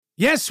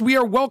Yes, we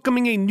are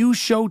welcoming a new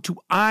show to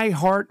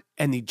iHeart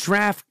and the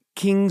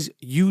DraftKings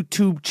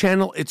YouTube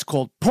channel. It's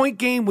called Point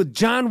Game with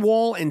John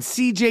Wall and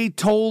CJ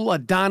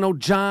Toledano.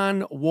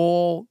 John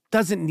Wall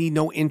doesn't need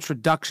no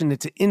introduction.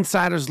 It's an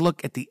insider's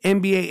look at the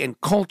NBA and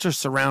culture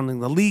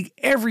surrounding the league.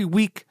 Every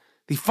week,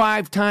 the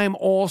five-time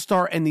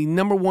All-Star and the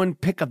number one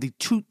pick of the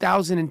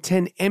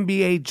 2010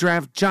 NBA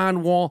Draft,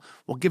 John Wall,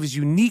 will give his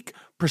unique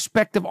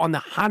perspective on the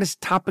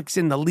hottest topics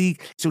in the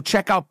league. So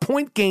check out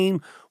Point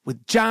Game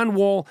with John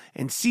Wall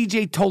and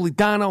CJ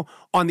Toledano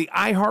on the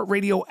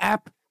iHeartRadio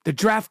app, the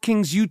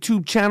DraftKings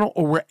YouTube channel,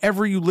 or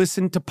wherever you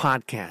listen to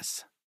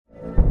podcasts.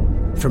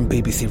 From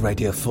BBC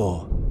Radio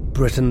 4,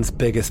 Britain's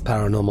biggest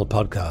paranormal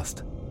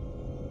podcast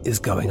is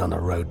going on a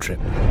road trip.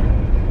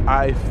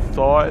 I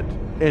thought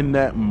in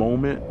that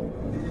moment,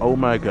 oh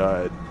my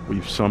God,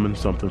 we've summoned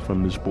something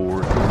from this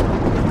board.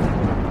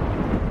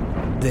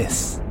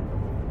 This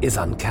is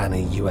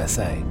Uncanny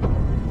USA.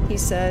 He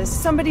says,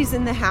 somebody's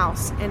in the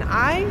house, and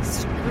I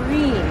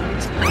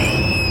screamed.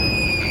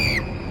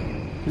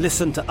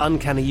 Listen to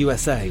Uncanny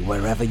USA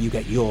wherever you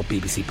get your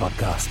BBC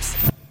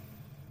podcasts,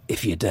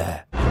 if you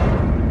dare.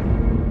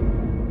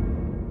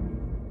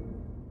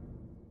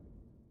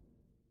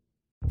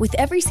 With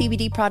every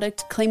CBD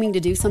product claiming to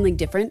do something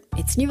different,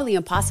 it's nearly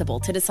impossible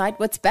to decide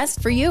what's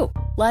best for you.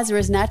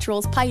 Lazarus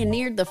Naturals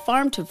pioneered the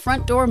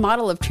farm-to-front-door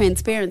model of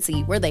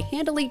transparency, where they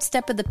handle each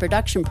step of the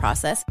production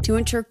process to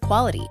ensure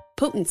quality,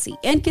 potency,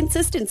 and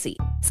consistency.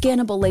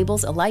 Scannable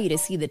labels allow you to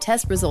see the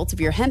test results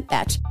of your hemp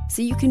batch,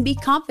 so you can be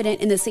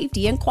confident in the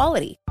safety and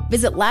quality.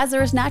 Visit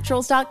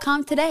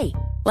LazarusNaturals.com today.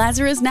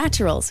 Lazarus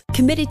Naturals,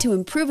 committed to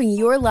improving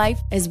your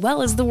life as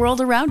well as the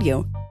world around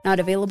you. Not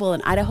available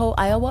in Idaho,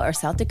 Iowa, or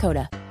South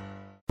Dakota.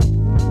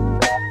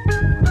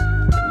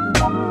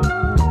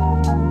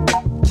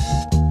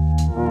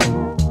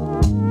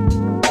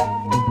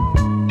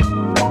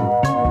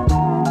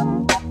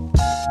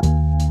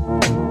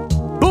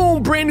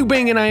 Brand new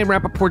banging I Am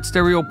Rappaport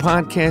Stereo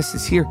podcast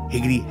is here.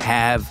 Higgity,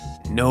 have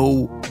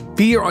no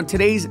fear. On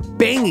today's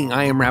banging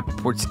I Am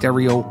Rappaport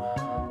Stereo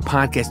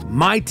podcast,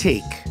 my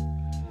take,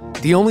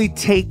 the only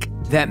take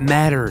that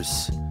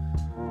matters,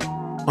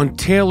 on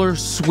Taylor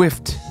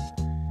Swift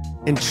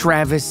and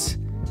Travis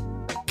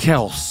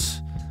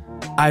Kelce.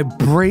 I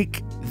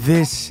break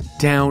this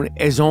down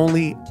as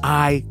only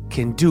I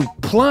can do.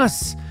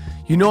 Plus,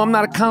 you know I'm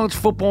not a college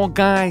football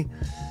guy,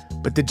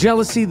 but the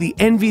jealousy, the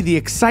envy, the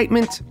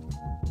excitement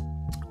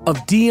of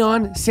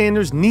Deion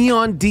Sanders,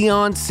 Neon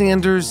Deion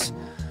Sanders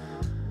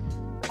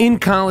in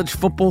college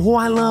football, who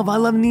I love. I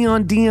love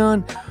Neon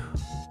Deion.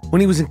 When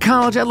he was in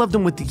college, I loved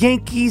him with the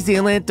Yankees, the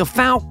Atlanta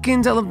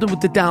Falcons. I loved him with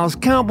the Dallas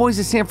Cowboys,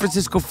 the San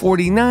Francisco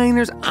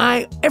 49ers.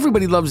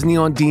 Everybody loves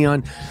Neon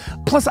Deion.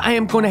 Plus, I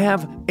am going to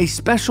have a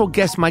special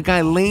guest, my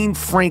guy Lane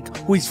Frank,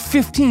 who is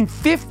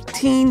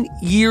 15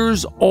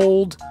 years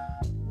old.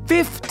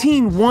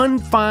 15.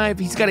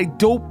 He's got a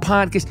dope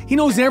podcast. He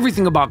knows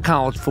everything about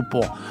college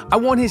football. I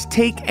want his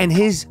take and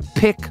his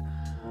pick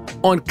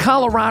on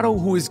Colorado,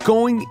 who is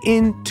going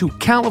into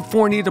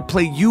California to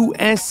play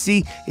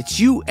USC. It's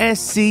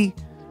USC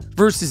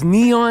versus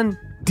Neon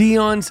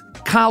Deion's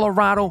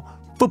Colorado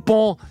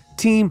football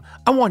team.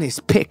 I want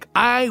his pick.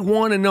 I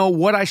want to know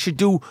what I should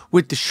do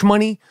with the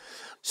shmoney.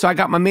 So I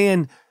got my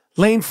man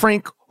Lane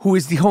Frank, who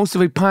is the host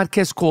of a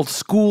podcast called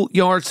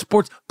Schoolyard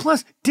Sports.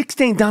 Plus, Dick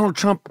Stain, Donald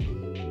Trump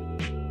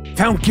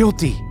found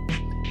guilty.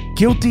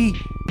 Guilty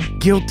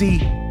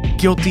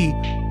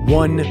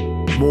one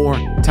more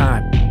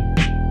time.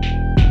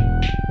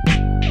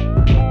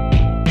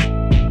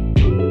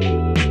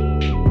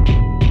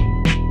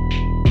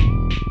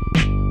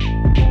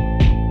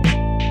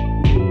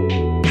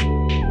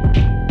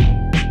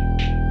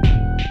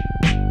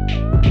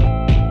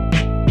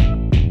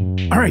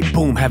 All right,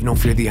 boom, have no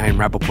fear. The I Am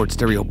Rappaport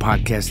Stereo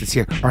podcast is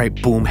here. All right,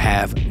 boom,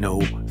 have no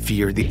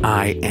fear. The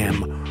I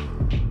Am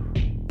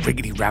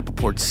Riggedy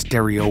Rappaport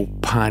Stereo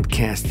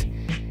podcast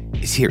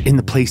is here, in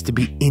the place to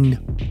be, in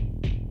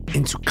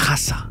su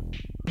casa.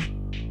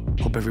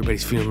 Hope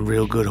everybody's feeling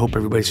real good. Hope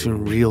everybody's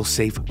feeling real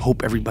safe.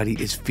 Hope everybody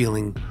is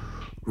feeling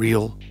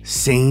real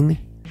sane.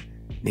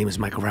 Name is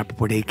Michael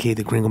Rappaport, a.k.a.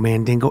 the Gringo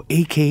Mandingo,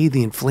 a.k.a.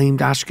 the Inflamed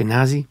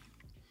Ashkenazi,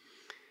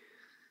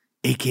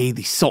 a.k.a.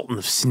 the Sultan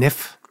of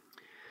Sniff.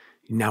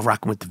 You're now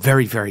rocking with the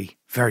very, very,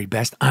 very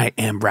best I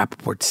Am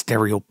Rappaport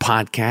Stereo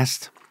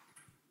podcast.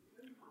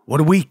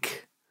 What a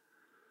week.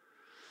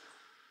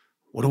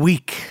 What a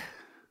week.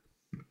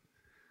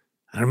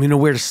 I don't even know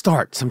where to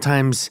start.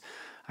 Sometimes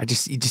you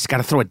just got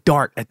to throw a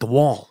dart at the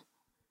wall.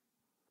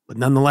 But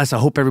nonetheless, I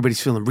hope everybody's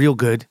feeling real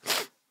good.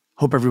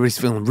 Hope everybody's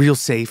feeling real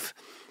safe.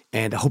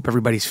 And I hope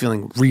everybody's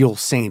feeling real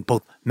sane,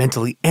 both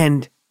mentally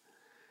and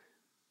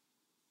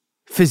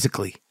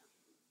physically.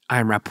 I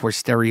Am Rappaport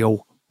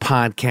Stereo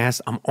podcast.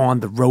 I'm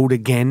on the road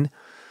again.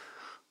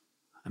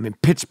 I'm in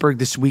Pittsburgh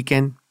this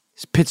weekend.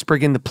 Is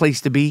Pittsburgh in the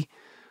place to be?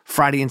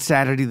 Friday and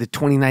Saturday, the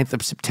 29th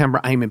of September,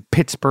 I am in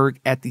Pittsburgh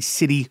at the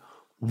City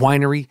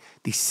Winery.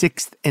 The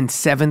 6th and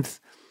 7th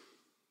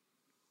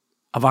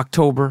of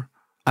October,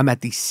 I'm at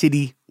the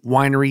City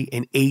Winery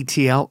in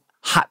ATL,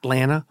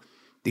 Hotlanta.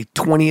 The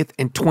 20th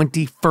and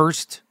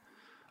 21st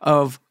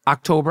of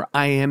October,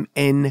 I am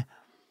in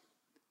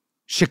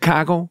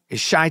Chicago.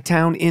 Is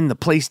Chi-Town in the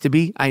place to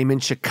be? I am in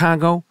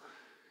Chicago,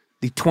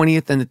 the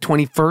 20th and the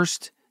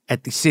 21st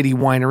at the City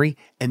Winery.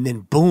 And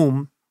then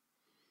boom,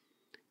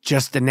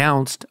 just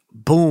announced,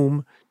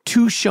 boom,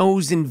 2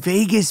 shows in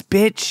Vegas,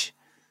 bitch.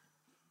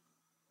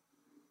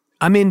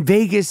 I'm in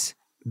Vegas,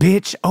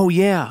 bitch. Oh,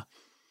 yeah.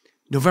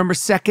 November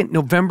 2nd,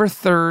 November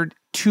 3rd,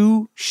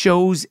 2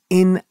 shows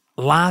in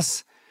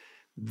Las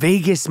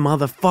Vegas,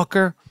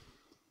 motherfucker.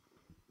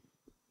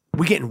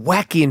 We're getting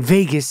wacky in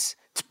Vegas.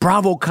 It's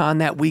BravoCon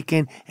that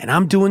weekend, and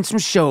I'm doing some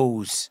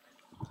shows.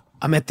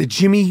 I'm at the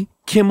Jimmy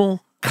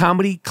Kimmel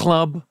Comedy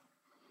Club.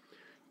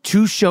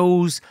 2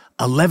 shows,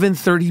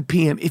 11:30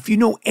 p.m. If you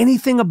know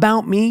anything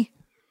about me,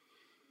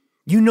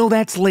 you know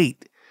that's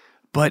late.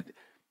 But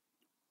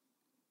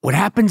what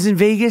happens in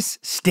Vegas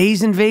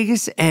stays in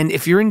Vegas. And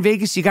if you're in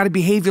Vegas, you got to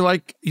behave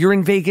like you're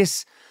in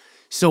Vegas.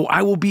 So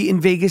I will be in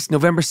Vegas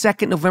November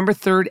 2nd, November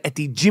 3rd at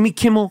the Jimmy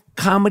Kimmel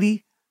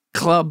Comedy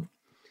Club.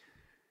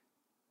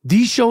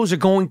 These shows are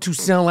going to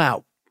sell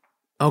out,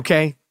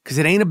 okay? Because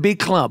it ain't a big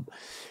club.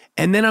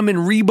 And then I'm in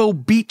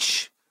Rebo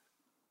Beach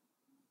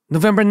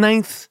November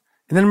 9th.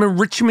 And then I'm in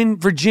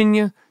Richmond,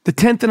 Virginia, the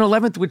 10th and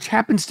 11th, which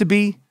happens to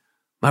be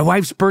my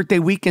wife's birthday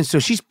weekend. So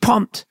she's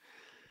pumped.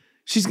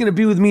 She's going to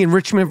be with me in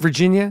Richmond,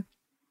 Virginia.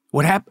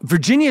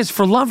 Virginia is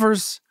for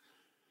lovers.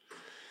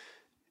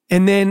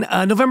 And then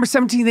November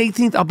 17th,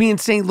 18th, I'll be in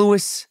St.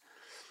 Louis.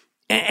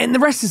 And the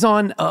rest is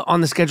on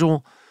the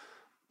schedule.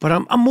 But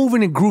I'm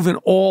moving and grooving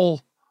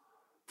all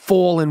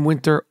fall and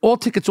winter. All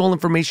tickets, all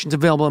information is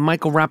available at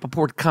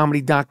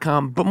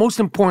michaelrappaportcomedy.com. But most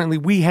importantly,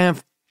 we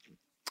have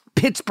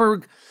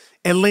Pittsburgh,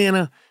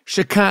 Atlanta,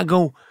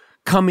 Chicago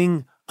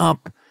coming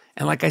up.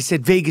 And like I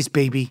said, Vegas,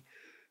 baby.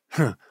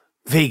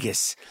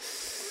 Vegas.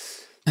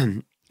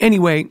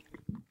 Anyway,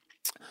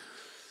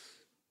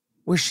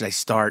 where should I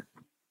start?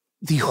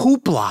 The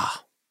hoopla,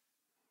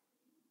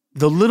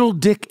 the little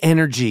dick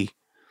energy,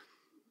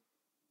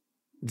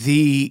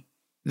 the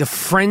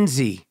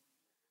frenzy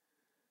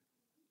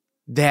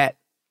that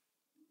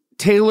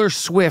Taylor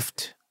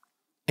Swift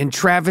and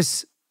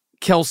Travis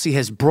Kelce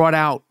has brought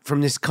out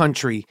from this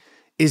country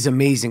is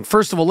amazing.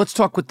 First of all, let's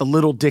talk with the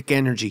little dick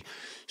energy.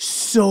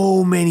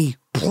 So many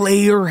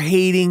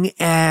player-hating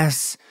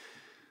ass.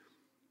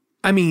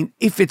 I mean,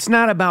 if it's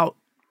not about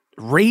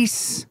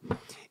race,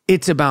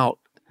 it's about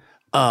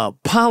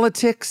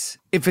politics.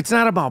 If it's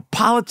not about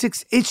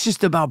politics, it's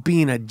just about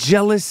being a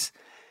jealous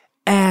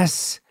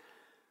ass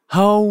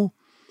hoe.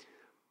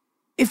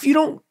 If you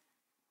don't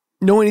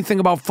know anything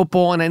about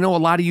football, and I know a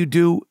lot of you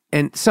do,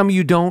 and some of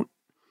you don't,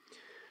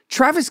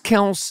 Travis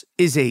Kelce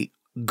is a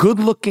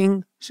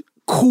good-looking,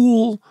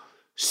 cool,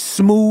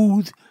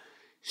 smooth,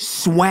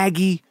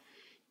 swaggy,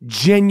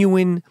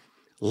 genuine,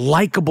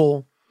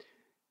 likable,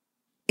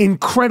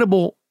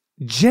 incredible,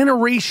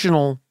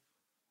 generational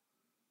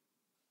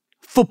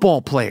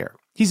football player.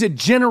 He's a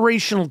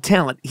generational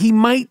talent. He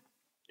might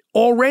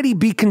already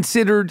be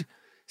considered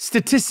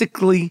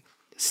statistically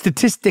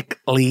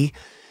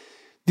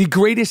the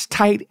greatest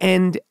tight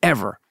end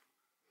ever.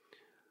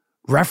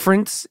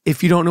 Reference,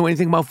 if you don't know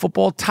anything about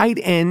football, tight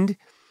end.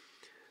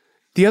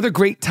 The other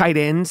great tight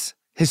ends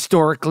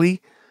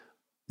historically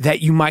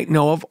that you might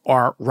know of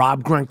are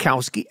Rob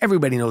Gronkowski.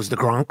 Everybody knows the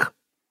Gronk.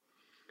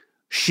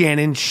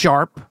 Shannon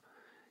Sharp,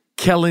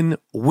 Kellen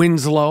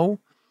Winslow,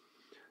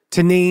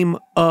 to name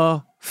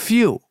a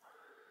few.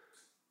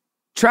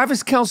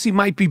 Travis Kelce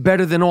might be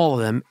better than all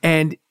of them,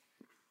 and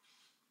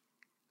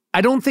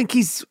I don't think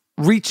he's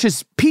reached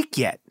his peak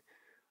yet,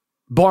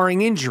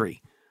 barring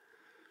injury.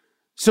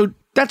 So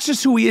that's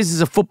just who he is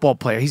as a football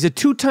player. He's a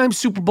 2-time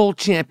Super Bowl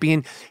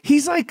champion.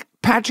 He's like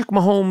Patrick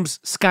Mahomes,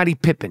 Scottie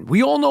Pippen.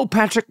 We all know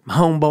Patrick,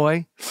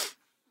 homeboy.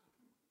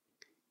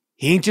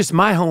 He ain't just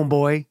my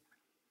homeboy.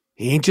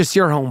 He ain't just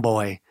your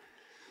homeboy.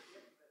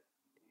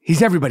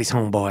 He's everybody's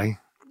homeboy.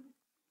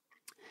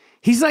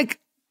 He's like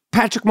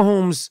Patrick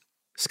Mahomes,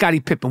 Scottie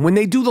Pippen. When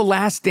they do the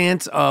last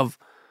dance of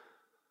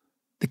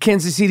the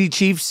Kansas City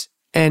Chiefs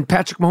and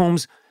Patrick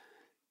Mahomes,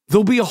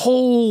 there'll be a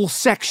whole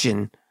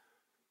section,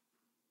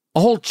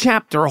 a whole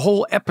chapter, a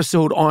whole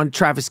episode on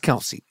Travis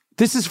Kelce.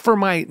 This is for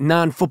my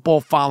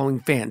non-football following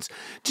fans.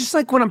 Just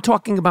like when I'm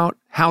talking about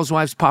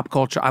Housewives pop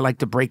culture, I like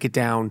to break it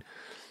down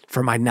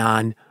for my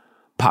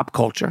non-pop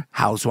culture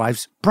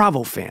Housewives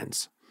Bravo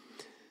fans.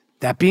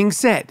 That being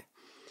said,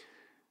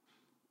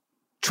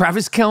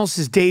 Travis Kelce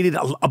has dated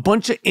a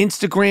bunch of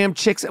Instagram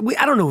chicks.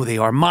 I don't know who they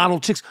are, model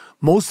chicks,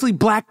 mostly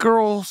black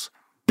girls,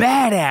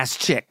 badass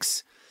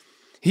chicks.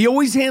 He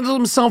always handles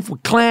himself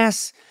with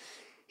class.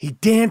 He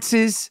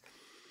dances.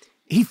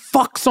 He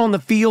fucks on the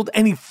field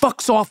and he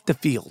fucks off the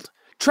field.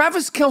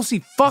 Travis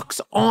Kelce fucks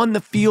on the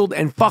field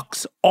and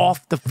fucks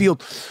off the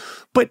field.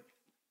 But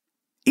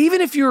even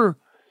if you're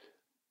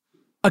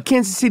a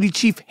Kansas City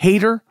Chief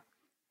hater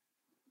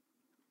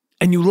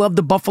and you love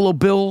the Buffalo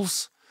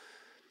Bills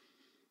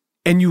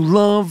and you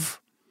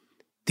love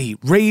the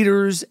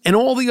Raiders and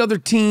all the other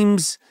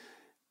teams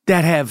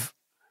that have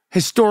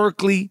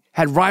historically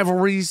had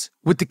rivalries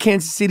with the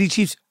Kansas City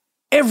Chiefs.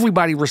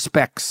 Everybody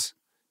respects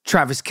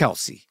Travis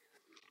Kelce.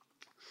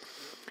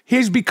 He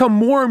has become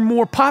more and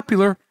more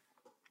popular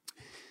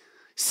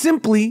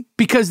simply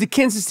because the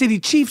Kansas City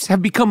Chiefs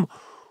have become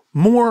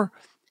more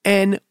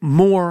and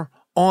more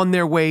on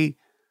their way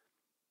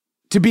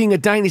to being a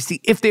dynasty,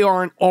 if they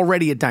aren't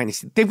already a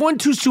dynasty. They've won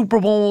 2 Super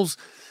Bowls.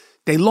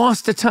 They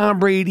lost to Tom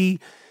Brady.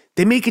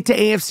 They make it to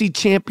AFC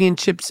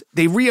championships.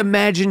 They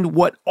reimagined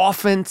what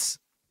offense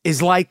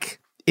is like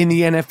in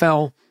the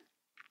NFL.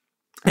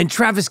 And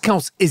Travis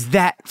Kelce is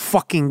that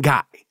fucking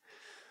guy.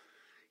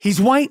 He's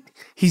white.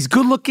 He's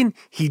good looking.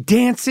 He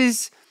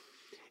dances.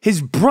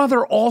 His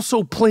brother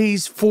also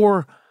plays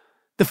for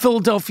the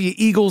Philadelphia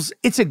Eagles.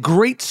 It's a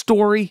great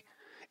story.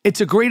 It's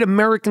a great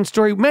American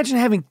story. Imagine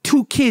having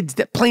 2 kids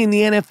that play in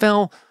the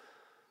NFL.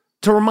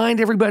 To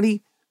remind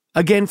everybody,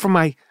 again, for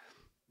my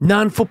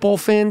non-football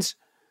fans,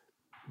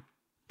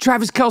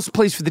 Travis Kelce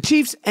plays for the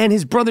Chiefs, and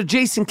his brother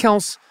Jason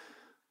Kelce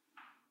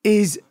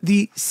is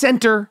the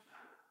center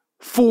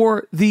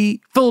for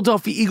the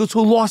Philadelphia Eagles,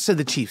 who lost to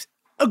the Chiefs.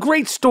 A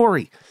great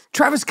story.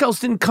 Travis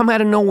Kelce didn't come out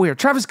of nowhere.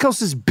 Travis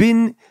Kelce has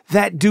been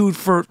that dude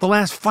for the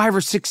last 5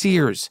 or 6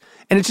 years,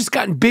 and it's just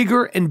gotten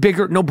bigger and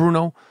bigger. No,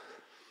 Bruno.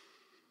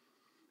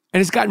 And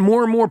it's gotten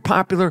more and more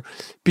popular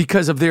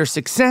because of their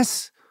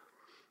success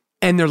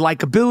and their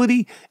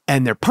likability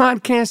and their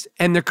podcast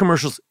and their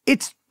commercials.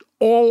 It's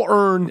all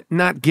earned,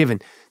 not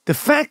given. The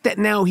fact that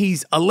now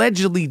he's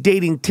allegedly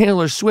dating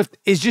Taylor Swift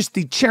is just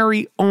the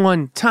cherry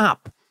on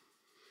top.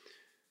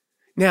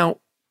 Now,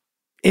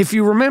 if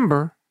you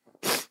remember,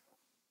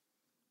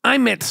 I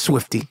met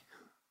Swiftie,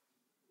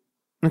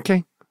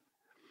 okay?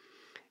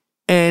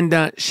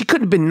 And she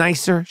couldn't have been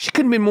nicer. She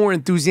couldn't have been more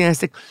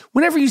enthusiastic.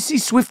 Whenever you see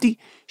Swiftie,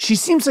 she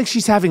seems like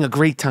she's having a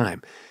great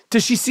time.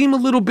 Does she seem a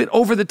little bit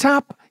over the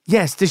top?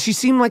 Yes. Does she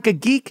seem like a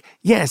geek?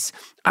 Yes.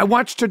 I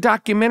watched her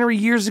documentary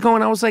years ago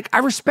and I was like, I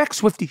respect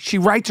Swiftie. She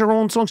writes her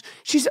own songs.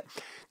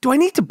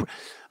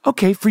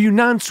 Okay, for you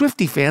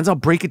non-Swiftie fans, I'll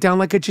break it down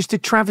like I just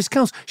did Travis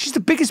Kelce. She's the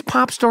biggest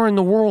pop star in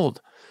the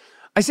world.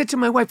 I said to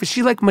my wife, is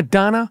she like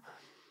Madonna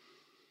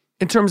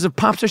in terms of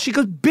pop star? She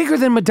goes, bigger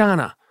than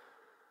Madonna.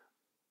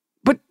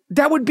 But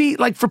that would be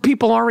like, for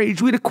people our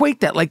age, we'd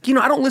equate that. Like,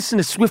 I don't listen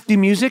to Swiftie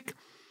music.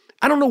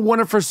 I don't know one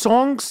of her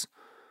songs.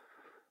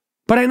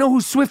 But I know who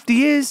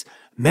Swiftie is.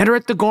 Met her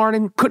at the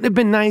Garden. Couldn't have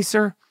been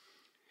nicer.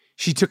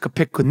 She took a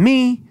pic with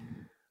me.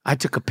 I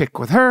took a pic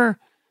with her.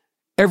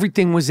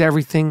 Everything was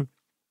everything.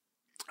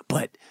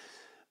 But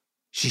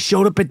she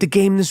showed up at the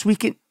game this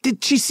weekend.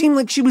 Did she seem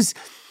like she was,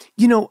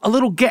 a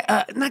little,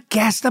 not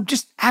gassed up,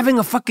 just having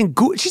a fucking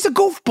she's a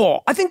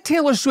goofball. I think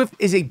Taylor Swift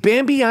is a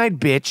Bambi-eyed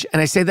bitch,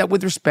 and I say that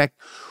with respect,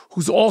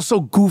 who's also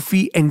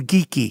goofy and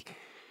geeky.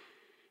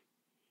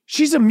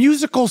 She's a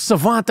musical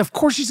savant. Of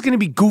course she's going to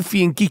be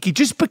goofy and geeky.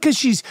 Just because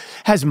she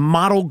has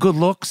model good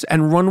looks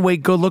and runway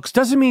good looks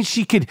doesn't mean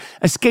she could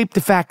escape the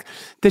fact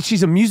that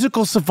she's a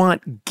musical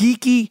savant,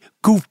 geeky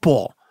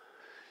goofball.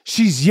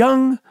 She's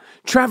young.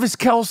 Travis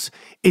Kelce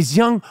is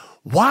young.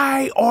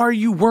 Why are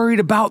you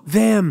worried about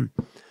them?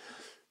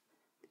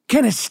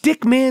 Can a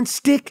stick man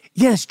stick?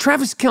 Yes,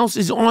 Travis Kelce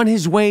is on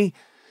his way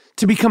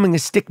to becoming a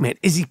stick man.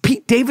 Is he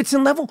Pete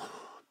Davidson level?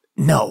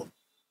 No.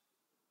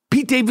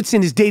 Pete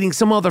Davidson is dating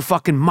some other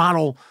fucking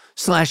model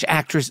 /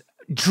 actress,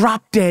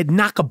 drop dead,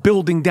 knock a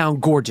building down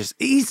gorgeous.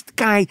 He's the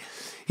guy,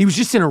 he was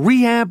just in a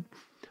rehab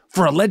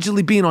for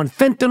allegedly being on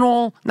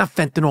fentanyl, not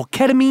fentanyl,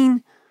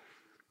 ketamine.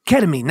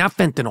 Ketamine, not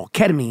fentanyl,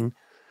 ketamine.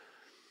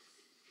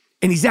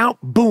 And he's out,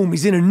 boom,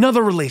 he's in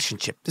another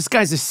relationship. This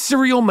guy's a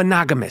serial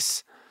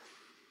monogamous.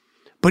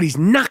 But he's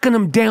knocking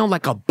him down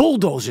like a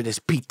bulldozer, this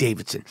Pete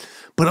Davidson.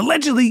 But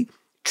allegedly,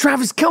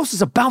 Travis Kelce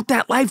is about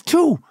that life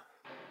too.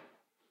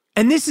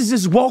 And this is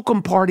his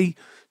welcome party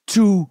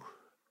to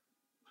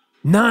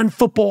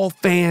non-football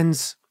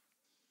fans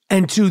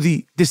and to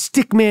the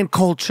stickman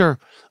culture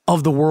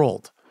of the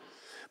world.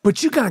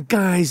 But you got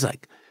guys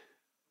like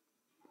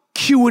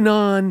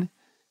QAnon,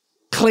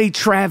 Clay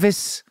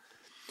Travis.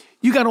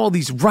 You got all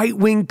these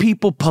right-wing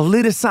people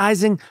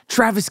politicizing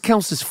Travis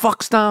Kelce's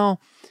fuck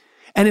style.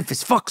 And if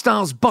his fuck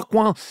style is buck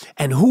wild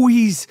and who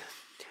he's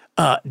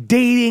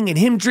dating and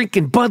him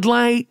drinking Bud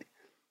Light.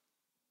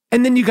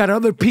 And then you got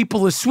other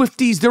people, the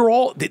Swifties.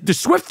 The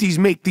Swifties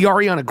make the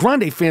Ariana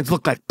Grande fans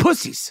look like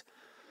pussies.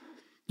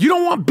 You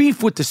don't want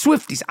beef with the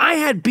Swifties. I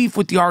had beef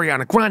with the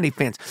Ariana Grande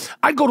fans.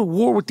 I'd go to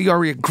war with the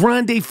Ariana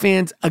Grande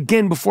fans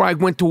again before I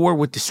went to war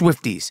with the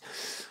Swifties.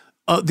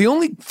 The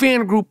only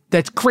fan group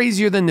that's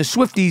crazier than the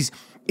Swifties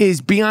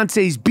is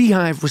Beyonce's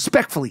Beehive,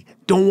 respectfully.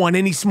 Don't want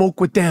any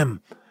smoke with them.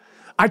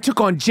 I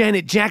took on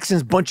Janet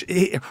Jackson's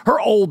her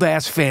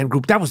old-ass fan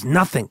group. That was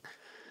nothing.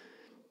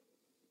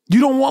 You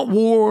don't want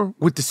war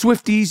with the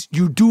Swifties.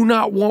 You do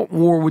not want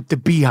war with the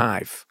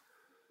Beehive.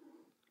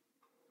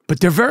 But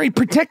they're very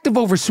protective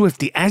over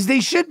Swiftie, as they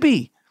should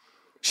be.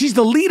 She's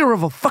the leader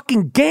of a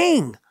fucking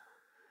gang.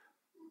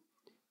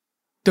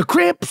 The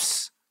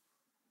Crips,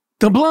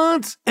 the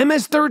Bloods,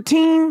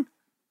 MS-13,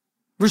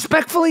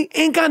 respectfully,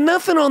 ain't got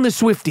nothing on the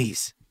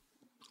Swifties.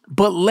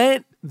 But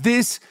let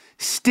this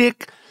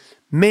stick.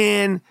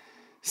 Man,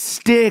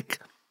 stick.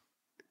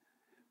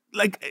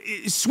 Like,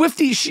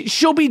 Swiftie,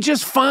 she'll be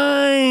just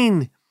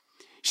fine.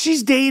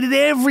 She's dated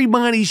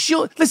everybody.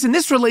 Listen,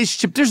 this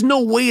relationship, there's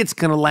no way it's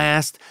going to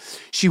last.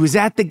 She was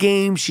at the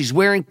game. She's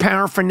wearing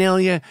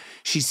paraphernalia.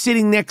 She's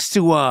sitting next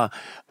to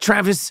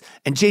Travis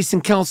and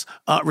Jason Kelce,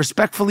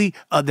 respectfully,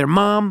 their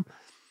mom.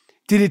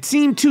 Did it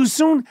seem too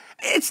soon?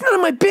 It's none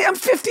of my business. I'm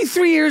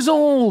 53 years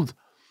old.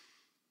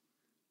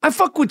 I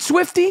fuck with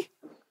Swiftie.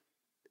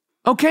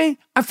 Okay?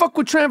 I fuck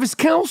with Travis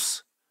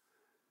Kelce.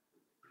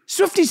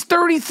 Swiftie's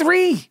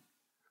 33.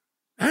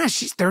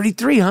 She's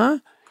 33, huh?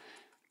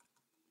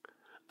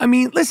 I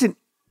mean, listen,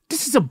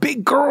 this is a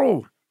big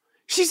girl.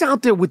 She's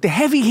out there with the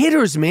heavy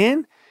hitters,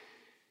 man.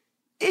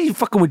 Yeah, you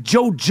fucking with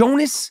Joe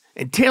Jonas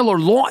and Taylor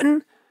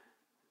Lawton,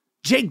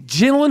 Jake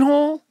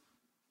Gyllenhaal,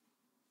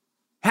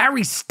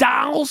 Harry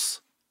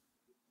Styles.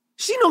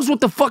 She knows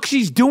what the fuck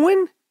she's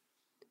doing.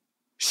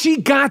 She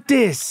got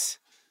this.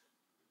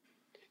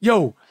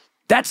 Yo,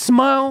 that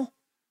smile,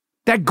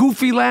 that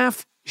goofy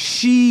laugh,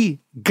 she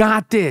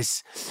got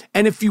this.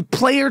 And if you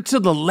play her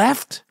to the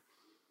left,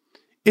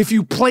 if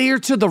you play her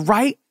to the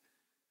right,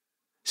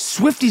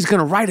 Swiftie's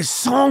gonna write a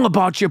song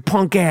about your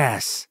punk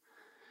ass.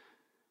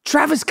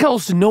 Travis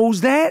Kelce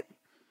knows that.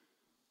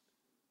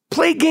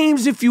 Play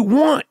games if you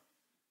want.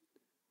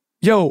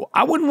 Yo,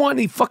 I wouldn't want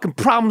any fucking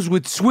problems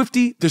with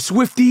Swiftie, the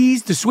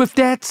Swifties, the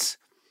Swiftettes,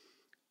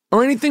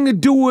 or anything to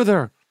do with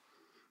her.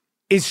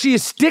 Is she a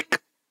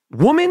stick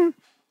woman?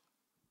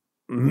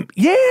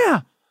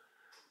 Yeah.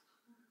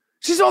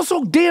 She's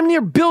also damn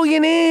near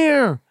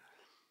billionaire.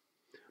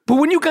 But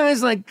when you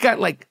guys got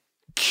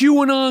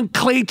QAnon,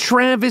 Clay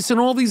Travis, and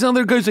all these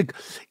other guys,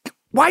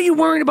 why are you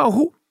worrying about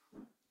who?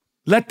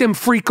 Let them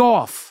freak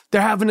off.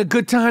 They're having a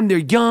good time. They're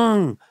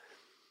young.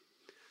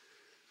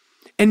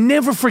 And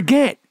never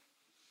forget,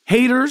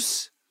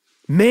 haters,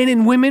 men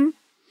and women,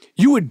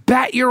 you would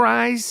bat your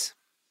eyes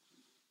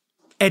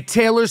at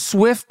Taylor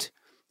Swift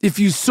if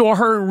you saw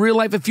her in real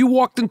life. If you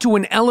walked into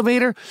an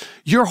elevator,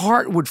 your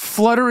heart would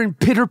flutter and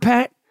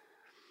pitter-pat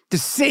the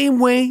same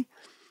way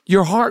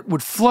your heart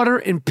would flutter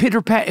and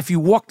pitter-pat if you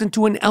walked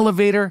into an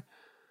elevator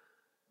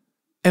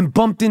and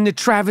bumped into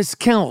Travis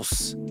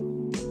Kelce.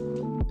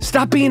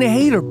 Stop being a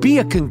hater. Be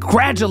a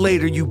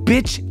congratulator, you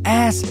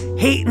bitch-ass,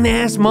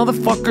 hating-ass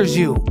motherfuckers,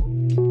 you.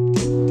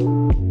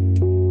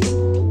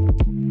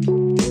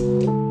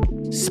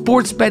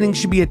 Sports betting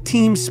should be a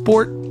team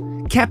sport.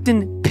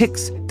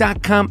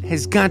 CaptainPicks.com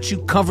has got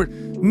you covered.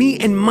 Me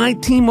and my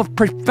team of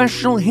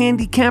professional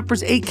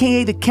handicappers,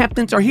 aka the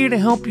captains, are here to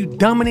help you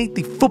dominate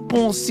the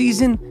football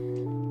season.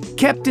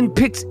 Captain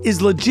Picks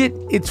is legit,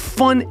 it's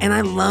fun, and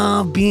I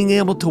love being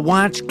able to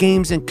watch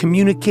games and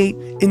communicate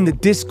in the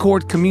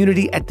Discord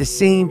community at the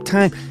same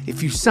time.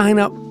 If you sign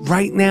up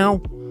right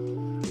now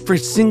for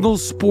single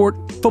sport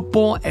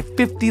football at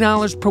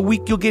 $50 per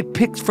week, you'll get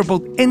picks for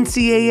both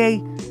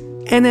NCAA,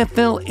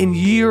 NFL, and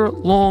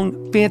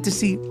year-long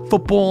fantasy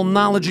football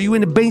knowledge. Are you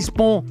into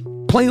baseball?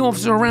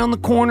 Playoffs are around the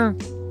corner.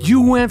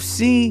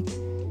 UFC,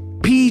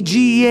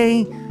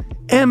 PGA,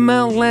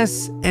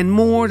 MLS, and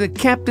more. The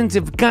captains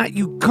have got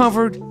you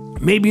covered.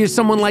 Maybe you're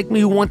someone like me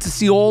who wants to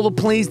see all the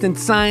plays, then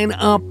sign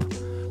up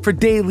for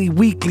daily,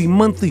 weekly,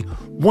 monthly,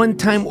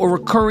 one-time, or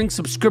recurring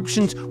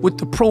subscriptions with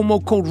the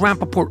promo code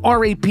Rappaport,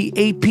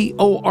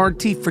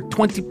 RAPAPORT, for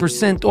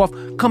 20% off.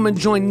 Come and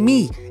join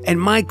me and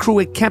my crew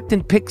at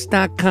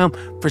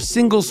CaptainPicks.com for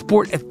single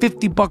sport at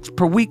 $50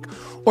 per week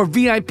or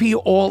VIP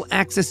all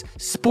access.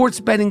 Sports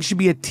betting should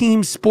be a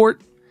team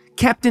sport.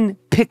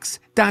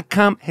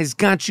 CaptainPicks.com has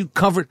got you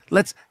covered.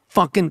 Let's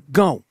fucking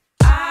go.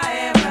 I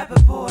Am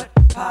Rappaport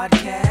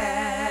Podcast.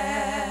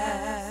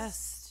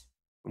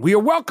 We are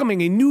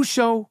welcoming a new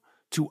show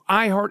to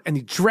iHeart and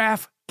the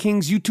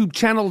DraftKings YouTube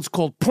channel. It's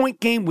called Point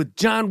Game with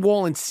John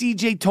Wall and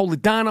CJ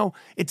Toledano.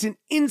 It's an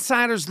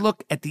insider's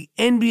look at the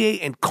NBA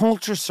and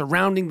culture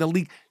surrounding the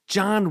league.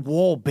 John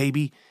Wall,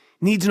 baby,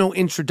 needs no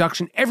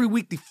introduction. Every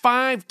week, the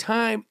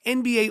 5-time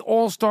NBA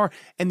All-Star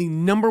and the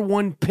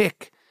 #1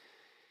 pick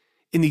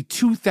in the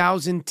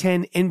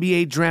 2010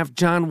 NBA Draft,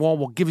 John Wall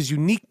will give his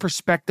unique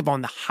perspective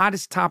on the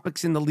hottest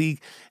topics in the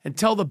league and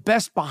tell the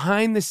best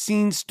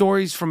behind-the-scenes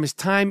stories from his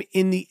time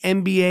in the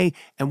NBA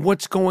and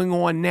what's going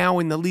on now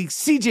in the league.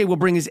 CJ will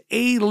bring his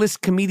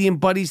A-list comedian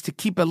buddies to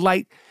keep it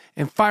light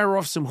and fire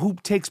off some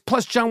hoop takes.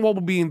 Plus, John Wall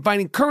will be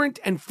inviting current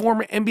and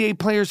former NBA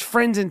players,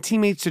 friends, and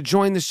teammates to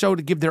join the show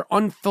to give their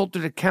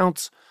unfiltered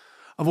accounts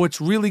of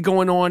what's really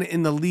going on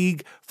in the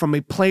league from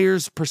a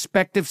player's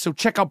perspective. So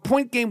check out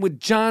Point Game with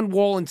John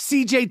Wall and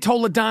CJ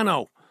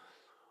Toledano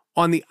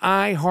on the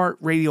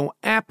iHeartRadio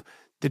app,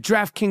 the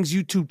DraftKings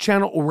YouTube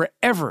channel, or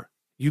wherever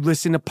you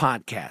listen to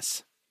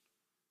podcasts.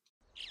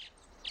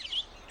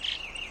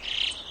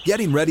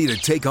 Getting ready to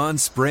take on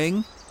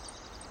spring?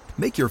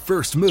 Make your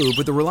first move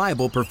with the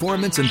reliable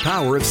performance and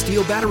power of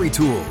Steel battery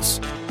tools.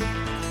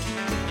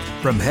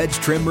 From hedge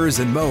trimmers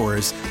and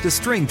mowers to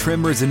string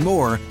trimmers and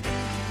more,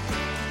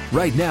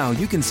 right now,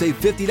 you can save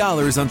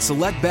 $50 on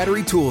select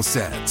battery tool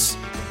sets.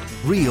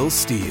 Real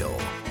Steel.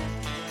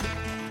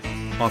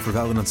 Offer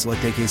valid on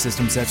select AK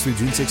system sets through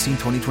June 16,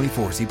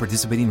 2024. See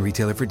participating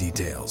retailer for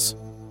details.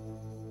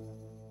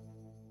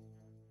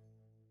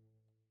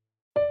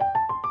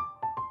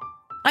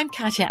 I'm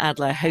Katya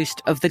Adler,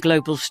 host of The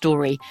Global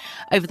Story.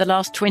 Over the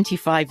last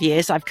 25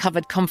 years, I've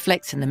covered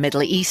conflicts in the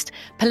Middle East,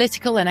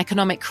 political and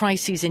economic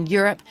crises in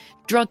Europe,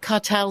 drug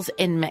cartels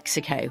in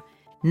Mexico.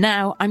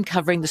 Now I'm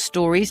covering the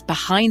stories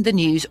behind the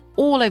news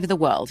all over the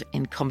world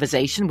in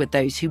conversation with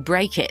those who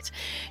break it.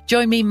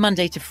 Join me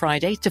Monday to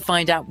Friday to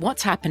find out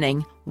what's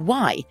happening,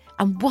 why,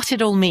 and what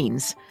it all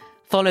means.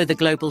 Follow The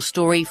Global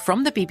Story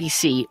from the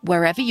BBC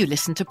wherever you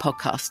listen to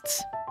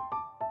podcasts.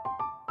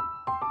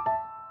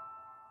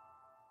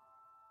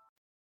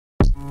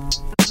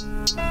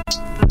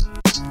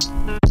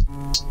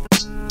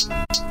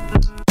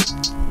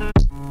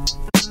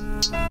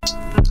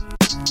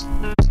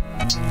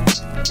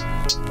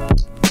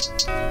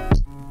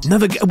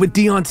 Another guy with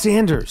Deion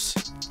Sanders.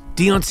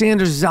 Deion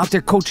Sanders is out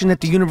there coaching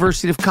at the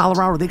University of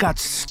Colorado. They got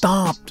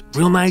stomped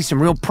real nice and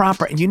real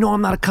proper. And you know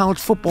I'm not a college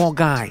football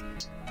guy.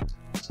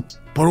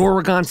 But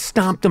Oregon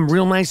stomped them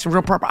real nice and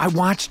real proper. I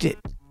watched it.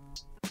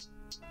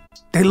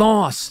 They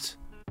lost.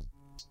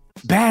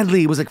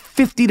 Badly. It was like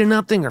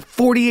 50-0 or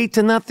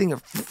 48-0 or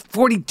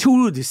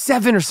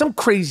 42-7 or some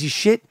crazy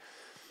shit.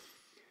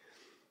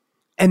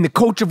 And the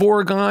coach of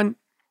Oregon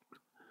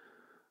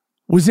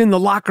was in the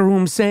locker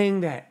room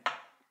saying that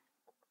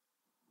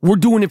we're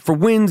doing it for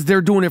wins.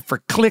 They're doing it for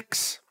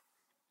clicks.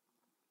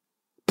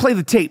 Play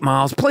the tape,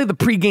 Miles. Play the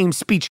pregame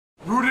speech.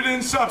 Rooted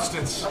in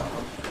substance,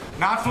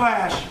 not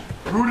flash.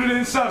 Rooted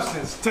in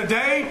substance.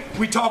 Today,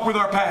 we talk with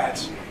our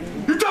pads.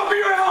 You talk with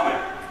your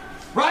helmet,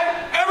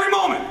 right? Every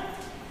moment.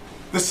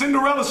 The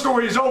Cinderella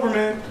story is over,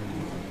 man.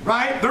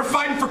 Right? They're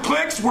fighting for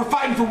clicks. We're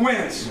fighting for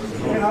wins.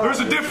 There's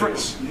a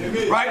difference,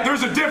 right?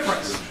 There's a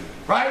difference.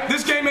 Right?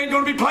 This game ain't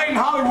going to be played in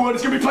Hollywood.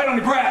 It's going to be played on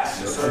the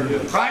grass.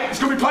 Right? It's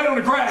going to be played on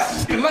the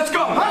grass. And let's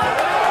go.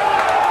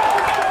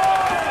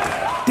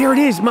 There it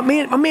is. My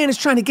man is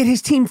trying to get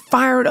his team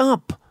fired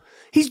up.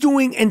 He's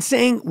doing and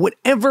saying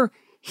whatever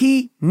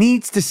he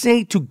needs to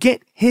say to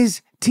get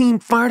his team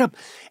fired up.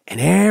 And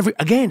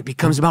again, it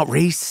becomes about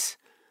race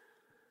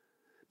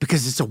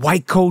because it's a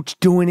white coach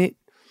doing it.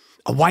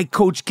 A white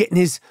coach getting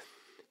his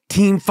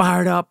team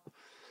fired up.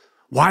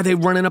 Why are they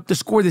running up the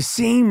score? The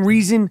same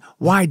reason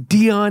why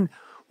Deion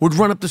would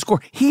run up the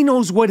score. He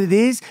knows what it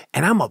is,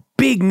 and I'm a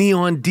big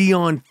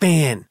Deion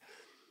fan.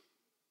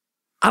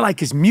 I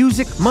like his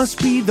music.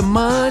 Must be the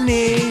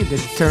money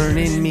that's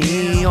turning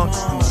me on.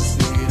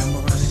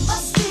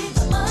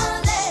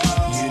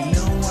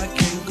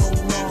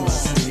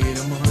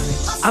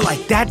 I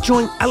like that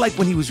joint. I like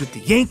when he was with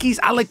the Yankees.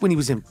 I like when he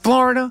was in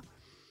Florida.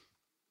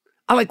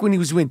 I like when he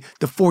was with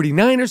the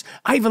 49ers.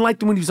 I even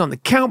liked him when he was on the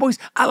Cowboys.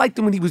 I liked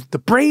him when he was with the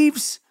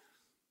Braves.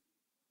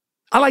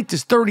 I liked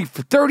his 30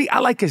 for 30. I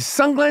like his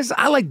sunglasses.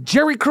 I like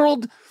Jerry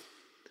curled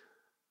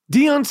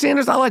Deion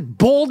Sanders. I like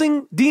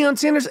balding Deion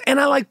Sanders.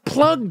 And I like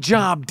plug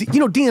job. You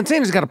know, Deion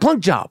Sanders got a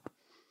plug job.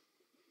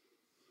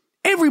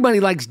 Everybody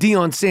likes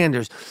Deion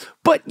Sanders.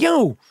 But,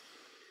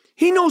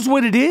 he knows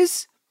what it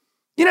is.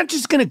 You're not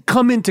just going to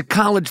come into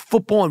college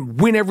football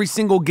and win every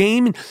single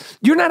game. And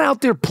you're not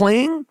out there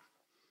playing.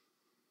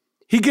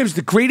 He gives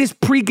the greatest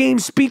pregame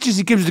speeches.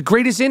 He gives the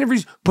greatest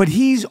interviews, but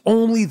he's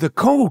only the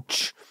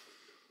coach.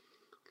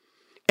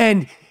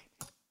 And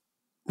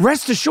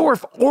rest assured,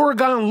 if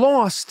Oregon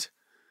lost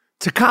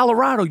to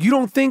Colorado, you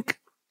don't think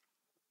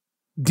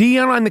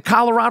Deion and the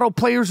Colorado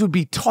players would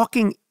be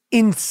talking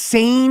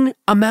insane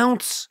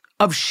amounts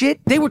of shit?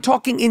 They were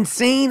talking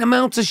insane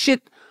amounts of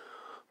shit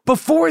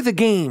before the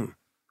game.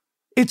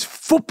 It's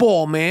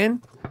football,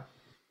 man.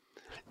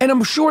 And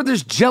I'm sure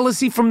there's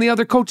jealousy from the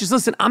other coaches.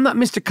 Listen, I'm not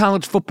Mr.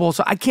 College Football,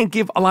 so I can't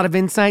give a lot of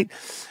insight.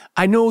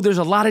 I know there's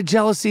a lot of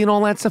jealousy and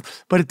all that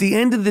stuff. But at the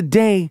end of the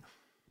day,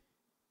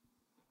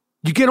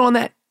 you get on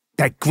that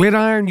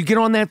gridiron, you get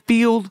on that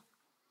field.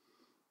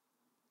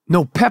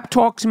 No pep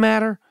talks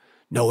matter.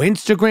 No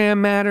Instagram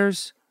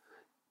matters.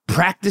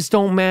 Practice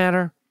don't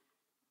matter.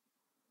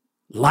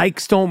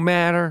 Likes don't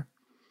matter.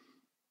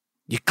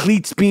 Your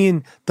cleats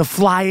being the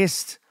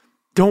flyest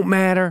don't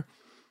matter.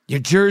 Your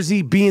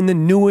jersey being the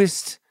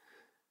newest,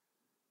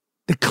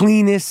 the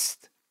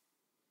cleanest.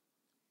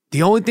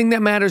 The only thing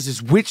that matters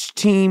is which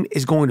team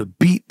is going to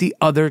beat the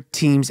other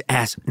team's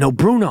ass. No,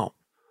 Bruno.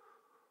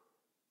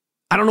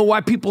 I don't know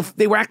why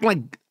they were acting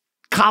like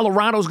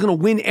Colorado's going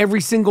to win every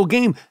single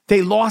game.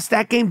 They lost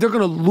that game. They're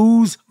going to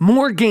lose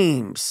more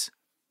games.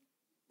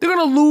 They're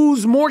going to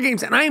lose more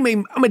games. And I'm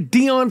a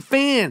Deion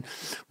fan.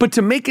 But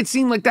to make it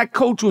seem like that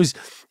coach was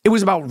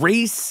about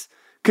race,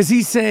 because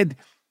he said,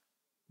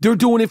 they're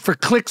doing it for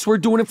clicks. We're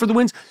doing it for the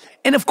wins.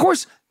 And of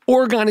course,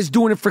 Oregon is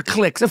doing it for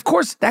clicks. Of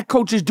course, that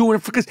coach is doing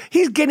it for clicks.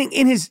 He's getting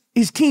in his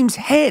team's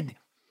head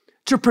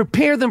to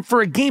prepare them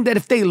for a game that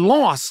if they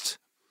lost,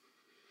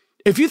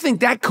 if you think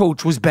that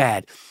coach was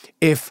bad,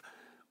 if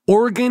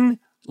Oregon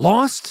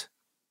lost,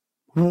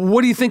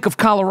 what do you think of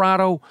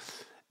Colorado?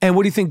 And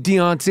what do you think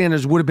Deion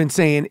Sanders would have been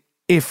saying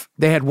if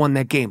they had won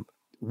that game?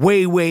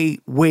 Way, way,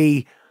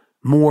 way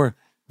more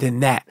than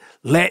that.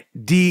 Let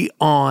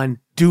Deion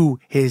do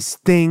his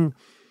thing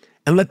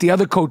and let the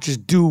other coaches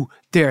do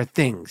their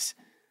things.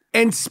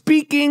 And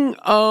speaking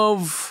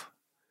of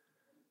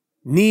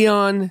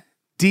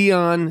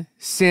Deion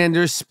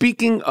Sanders,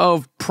 speaking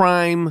of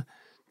prime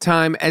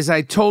time, as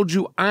I told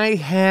you, I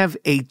have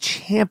a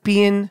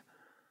champion.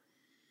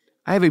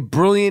 I have a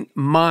brilliant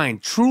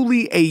mind,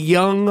 truly a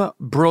young,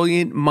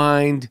 brilliant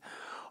mind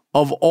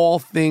of all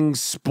things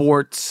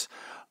sports.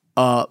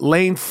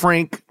 Lane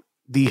Frank,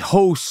 the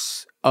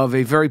host of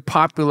a very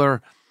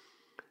popular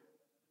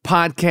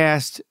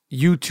podcast,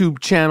 YouTube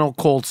channel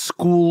called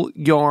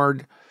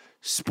Schoolyard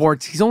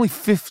Sports. He's only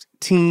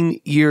 15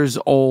 years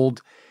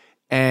old,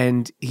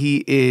 and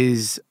he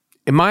is,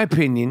 in my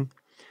opinion,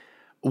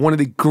 one of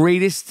the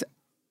greatest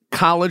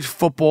college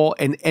football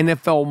and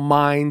NFL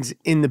minds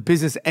in the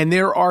business, and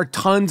there are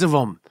tons of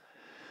them.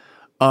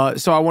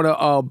 So I want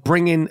to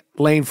bring in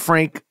Lane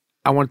Frank.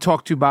 I want to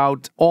talk to you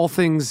about all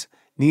things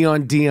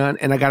Neon Deion,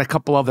 and I got a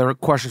couple other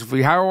questions for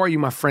you. How are you,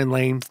 my friend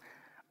Lane?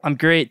 I'm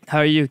great. How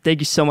are you? Thank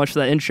you so much for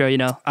that intro. You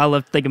know, I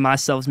love thinking of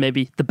myself as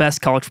maybe the best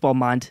college football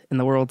mind in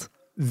the world.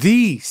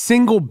 The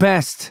single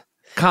best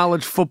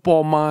college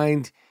football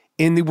mind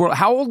in the world.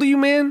 How old are you,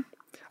 man?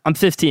 I'm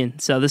 15,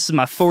 so this is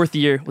my 4th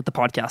year with the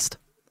podcast.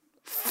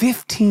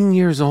 15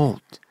 years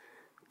old.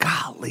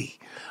 Golly.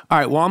 All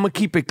right, well, I'm going to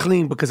keep it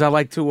clean because I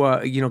like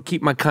to,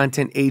 keep my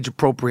content age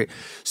appropriate.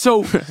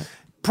 So,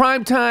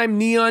 primetime,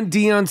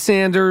 Deion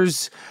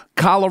Sanders,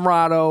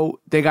 Colorado.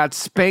 They got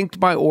spanked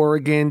by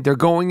Oregon. They're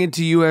going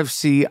into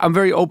UFC. I'm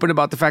very open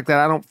about the fact that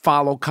I don't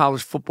follow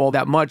college football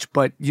that much,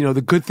 but,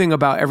 the good thing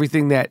about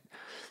everything that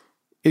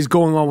is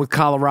going on with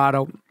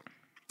Colorado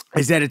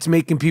is that it's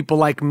making people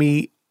like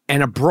me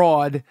and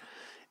abroad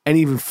and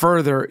even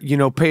further,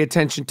 pay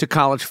attention to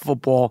college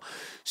football.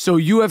 So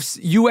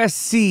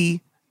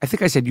USC, I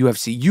think I said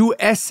UFC.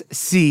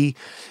 USC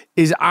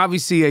is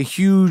obviously a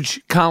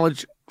huge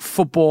college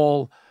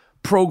football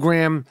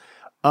program.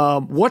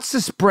 What's the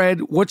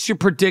spread? What's your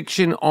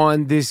prediction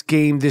on this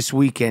game this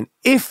weekend?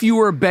 If you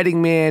were a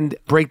betting man,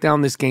 break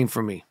down this game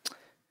for me.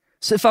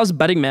 So if I was a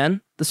betting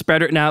man, the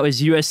spread right now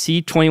is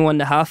USC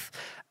 21.5.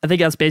 I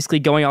think that's basically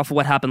going off of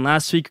what happened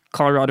last week,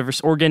 Colorado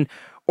versus Oregon.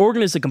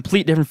 Oregon is a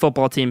complete different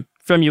football team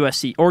from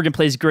USC. Oregon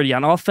plays gritty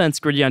on offense,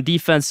 gritty on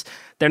defense.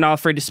 They're not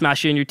afraid to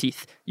smash you in your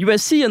teeth.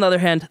 USC, on the other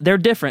hand, they're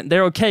different.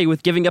 They're okay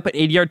with giving up an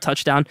 80-yard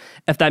touchdown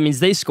if that means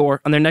they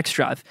score on their next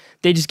drive.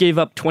 They just gave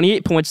up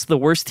 28 points to the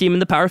worst team in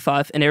the Power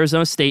 5 in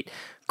Arizona State.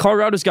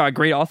 Colorado's got a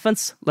great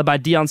offense, led by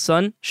Deion's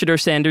son, Shedeur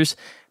Sanders.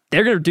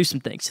 They're going to do some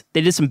things.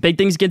 They did some big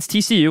things against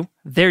TCU.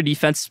 Their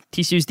defense,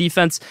 TCU's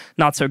defense,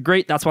 not so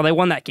great. That's why they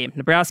won that game.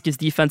 Nebraska's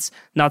defense,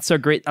 not so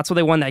great. That's why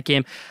they won that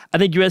game. I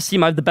think USC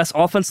might have the best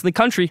offense in the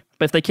country,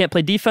 but if they can't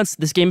play defense,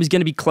 this game is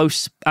going to be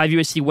close. I have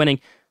USC winning.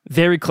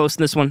 Very close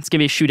in this one. It's going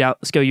to be a shootout.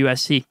 Let's go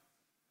USC.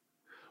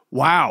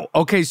 Wow.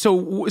 Okay,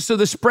 so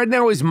the spread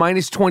now is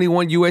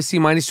 -21, USC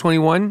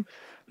 -21?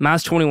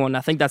 -21.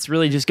 I think that's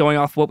really just going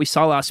off what we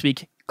saw last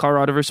week,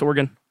 Colorado versus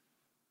Oregon.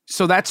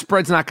 So that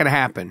spread's not going to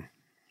happen?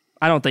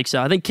 I don't think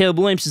so. I think Caleb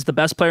Williams is the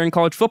best player in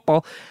college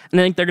football, and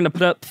I think they're going to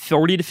put up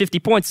 40 to 50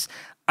 points.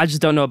 I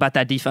just don't know about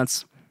that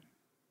defense.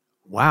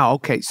 Wow,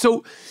 okay.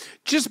 So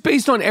just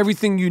based on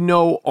everything you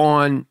know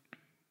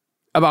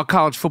about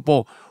college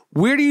football,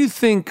 where do you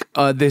think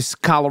this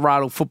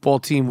Colorado football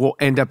team will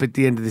end up at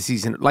the end of the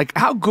season? Like,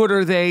 how good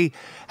are they?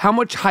 How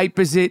much hype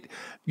is it?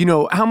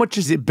 How much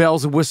is it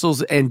bells and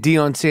whistles and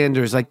Deion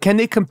Sanders? Like, can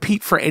they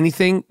compete for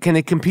anything? Can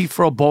they compete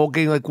for a bowl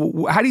game? Like,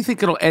 how do you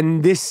think it'll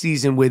end this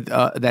season with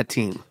that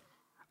team?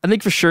 I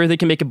think for sure they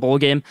can make a bowl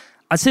game.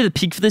 I'd say the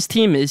peak for this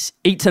team is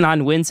 8 to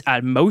 9 wins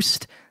at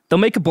most. They'll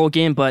make a bowl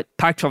game, but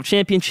Pac-12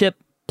 championship,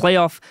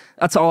 playoff,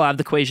 that's all out of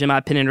the equation in my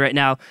opinion right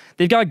now.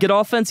 They've got good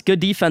offense, good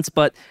defense,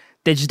 but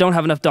they just don't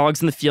have enough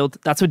dogs in the field.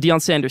 That's what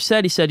Deion Sanders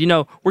said. He said,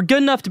 we're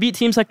good enough to beat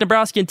teams like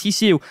Nebraska and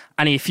TCU.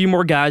 I need a few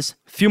more guys,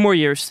 a few more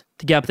years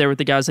to get up there with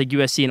the guys like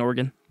USC and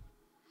Oregon.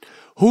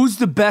 Who's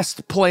the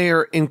best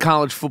player in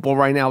college football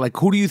right now? Like,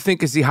 who do you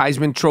think is the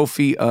Heisman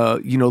Trophy,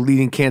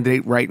 leading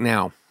candidate right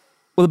now?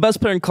 Well, the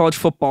best player in college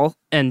football,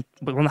 and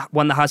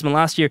won the Heisman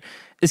last year,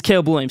 is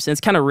Caleb Williams. And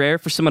it's kind of rare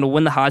for someone to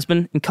win the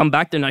Heisman and come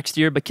back there next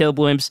year, but Caleb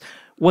Williams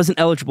wasn't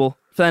eligible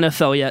for the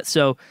NFL yet.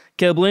 So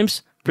Caleb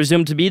Williams,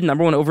 presumed to be the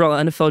number 1 overall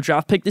NFL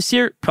draft pick this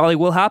year, probably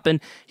will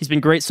happen. He's been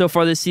great so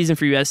far this season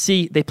for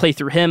USC. They play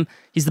through him.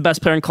 He's the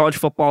best player in college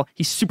football.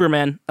 He's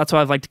Superman. That's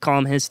why I'd like to call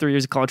him his 3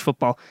 years of college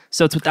football.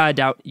 So it's without a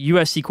doubt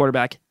USC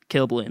quarterback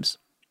Caleb Williams.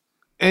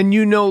 And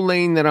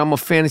Lane, that I'm a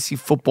fantasy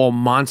football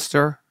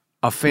monster,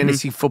 a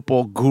fantasy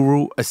football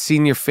guru, a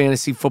senior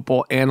fantasy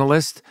football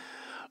analyst.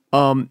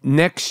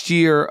 Next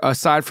year,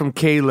 aside from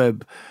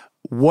Caleb,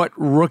 what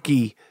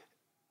rookie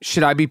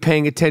should I be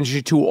paying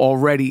attention to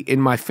already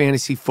in my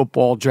fantasy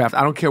football draft?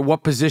 I don't care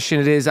what position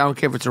it is. I don't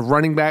care if it's a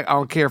running back. I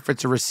don't care if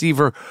it's a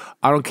receiver.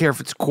 I don't care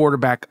if it's a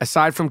quarterback.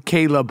 Aside from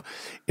Caleb,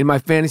 in my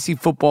fantasy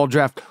football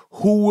draft,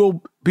 who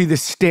will be the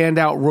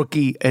standout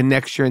rookie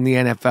next year in the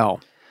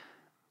NFL?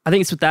 I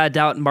think it's without a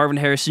doubt Marvin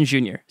Harrison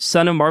Jr.,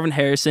 son of Marvin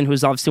Harrison,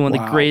 who's obviously one of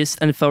the greatest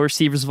NFL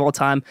receivers of all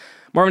time.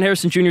 Marvin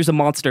Harrison Jr. is a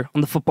monster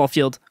on the football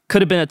field.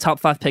 Could have been a top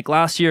 5 pick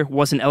last year,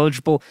 wasn't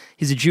eligible.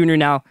 He's a junior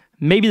now.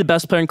 Maybe the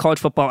best player in college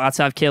football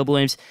outside of Caleb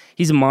Williams.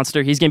 He's a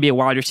monster. He's going to be a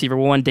wide receiver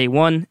day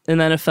one in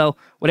the NFL.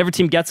 Whatever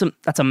team gets him,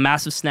 that's a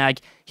massive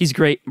snag. He's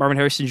great. Marvin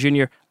Harrison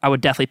Jr., I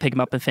would definitely pick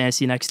him up in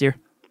fantasy next year.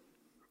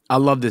 I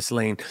love this,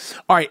 Lane.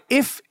 All right,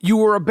 if you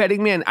were a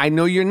betting man, I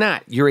know you're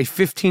not. You're a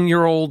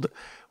 15-year-old.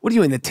 What are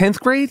you, in the 10th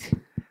grade?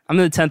 I'm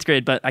in the 10th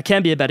grade, but I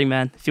can be a betting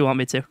man if you want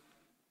me to.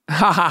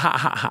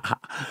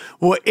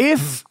 Well,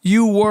 if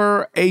you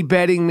were a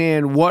betting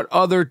man, what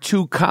other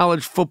 2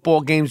 college football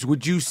games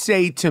would you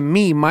say to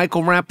me,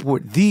 Michael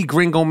Rappaport, the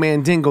Gringo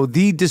Mandingo,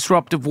 the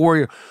Disruptive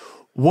Warrior?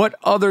 What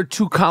other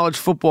 2 college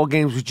football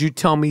games would you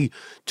tell me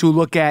to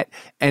look at,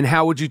 and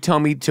how would you tell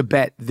me to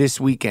bet this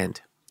weekend?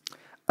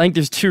 I think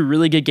there's 2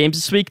 really good games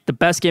this week. The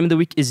best game of the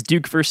week is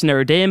Duke versus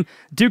Notre Dame.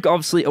 Duke,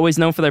 obviously always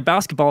known for their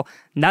basketball.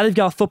 Now they've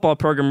got a football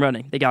program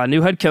running. They got a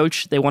new head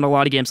coach. They won a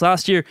lot of games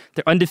last year.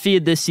 They're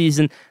undefeated this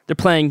season. They're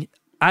playing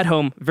at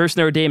home versus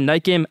Notre Dame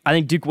night game. I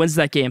think Duke wins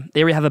that game.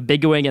 They already have a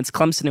big win against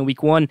Clemson in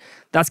week 1.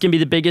 That's going to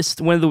be the biggest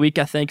win of the week,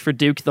 I think, for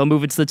Duke. They'll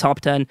move into the top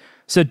 10.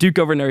 So Duke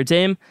over Notre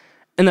Dame.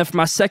 And then for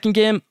my second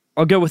game,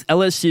 I'll go with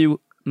LSU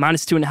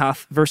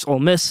 -2.5 versus Ole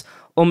Miss.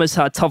 Ole Miss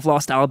had a tough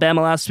loss to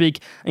Alabama last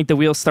week. I think the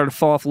wheels started to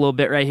fall off a little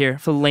bit right here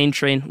for the Lane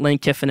train, Lane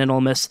Kiffin and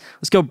Ole Miss.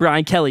 Let's go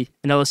Brian Kelly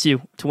and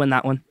LSU to win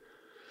that one.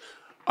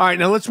 All right,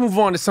 now let's move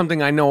on to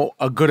something I know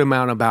a good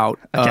amount about,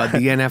 the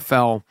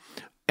NFL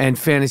and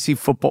fantasy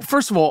football.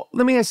 First of all,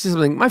 let me ask you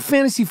something. My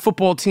fantasy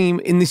football team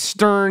in the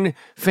Stern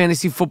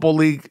Fantasy Football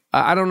League,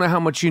 I don't know how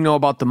much you know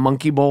about the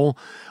Monkey Bowl.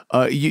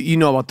 You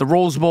know about the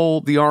Rose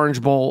Bowl, the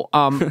Orange Bowl.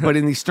 But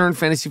in the Stern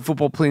Fantasy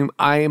Football team,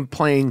 I am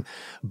playing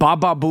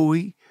Baba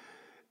Booey.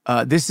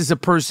 This is a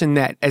person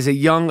that, as a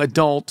young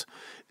adult,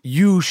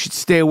 you should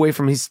stay away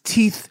from. His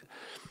teeth,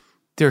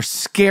 they're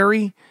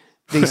scary.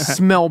 They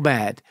smell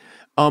bad.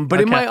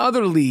 But in my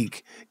other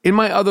league,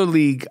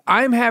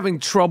 I'm having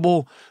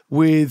trouble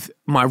with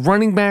my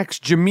running backs.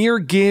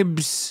 Jahmyr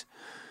Gibbs,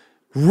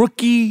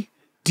 rookie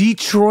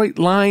Detroit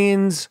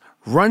Lions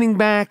running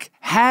back,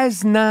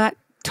 has not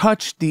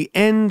touched the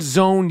end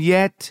zone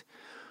yet.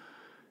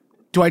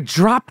 Do I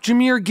drop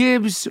Jahmyr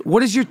Gibbs?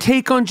 What is your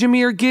take on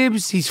Jahmyr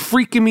Gibbs? He's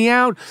freaking me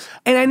out.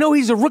 And I know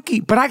he's a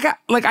rookie, but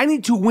I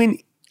need to win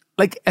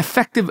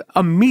effective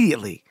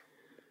immediately.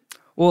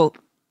 Well,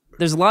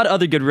 there's a lot of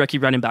other good rookie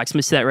running backs. Let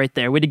me say that right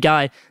there. We had a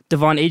guy,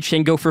 Devon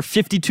Achane, go for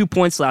 52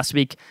 points last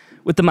week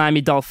with the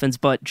Miami Dolphins,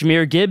 but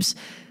Jahmyr Gibbs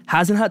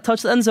hasn't had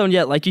touched the end zone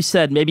yet. Like you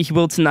said, maybe he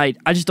will tonight.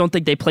 I just don't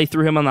think they play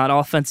through him on that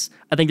offense.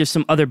 I think there's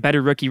some other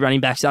better rookie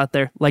running backs out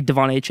there, like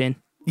Devon Achane.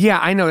 Yeah,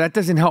 I know. That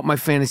doesn't help my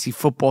fantasy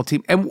football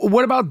team. And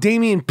what about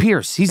Dameon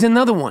Pierce? He's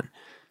another one.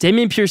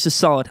 Dameon Pierce is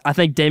solid. I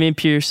think Dameon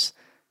Pierce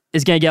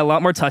is going to get a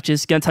lot more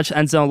touches, going to touch the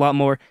end zone a lot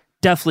more.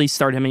 Definitely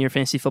start him in your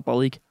fantasy football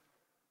league.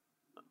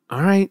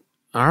 All right.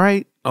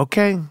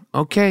 Okay.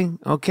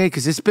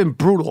 Because it's been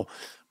brutal.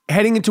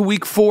 Heading into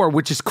week 4,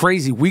 which is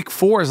crazy. Week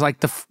 4 is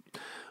like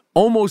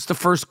almost the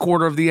first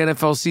quarter of the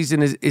NFL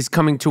season is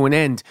coming to an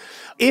end.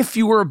 If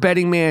you were a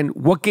betting man,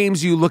 what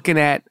games are you looking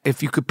at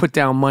if you could put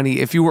down money?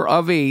 If you were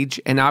of age,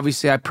 and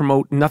obviously I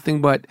promote nothing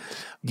but,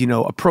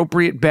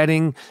 appropriate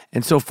betting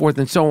and so forth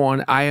and so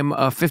on. I am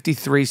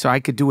 53, so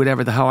I could do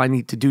whatever the hell I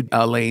need to do,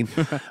 Lane.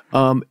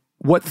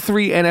 What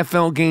 3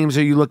 NFL games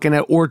are you looking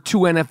at, or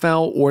 2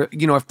 NFL, or,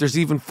 if there's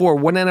even 4,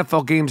 what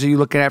NFL games are you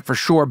looking at for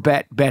sure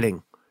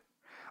betting?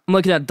 I'm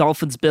looking at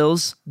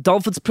Dolphins-Bills.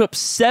 Dolphins put up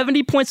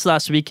 70 points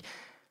last week,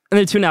 and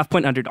they're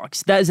 2.5-point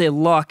underdogs. That is a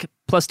lock,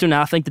 plus 2.5.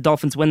 I think the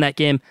Dolphins win that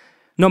game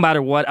no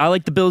matter what. I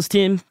like the Bills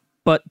team,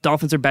 but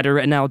Dolphins are better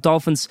right now.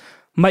 Dolphins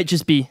might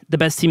just be the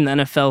best team in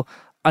the NFL.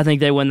 I think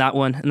they win that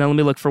one. And then let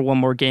me look for one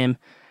more game.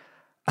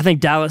 I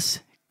think Dallas,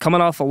 coming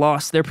off a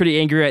loss, they're pretty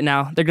angry right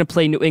now. They're going to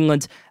play New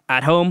England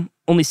at home.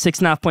 Only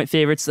 6.5-point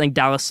favorites. I think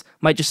Dallas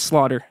might just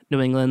slaughter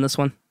New England in this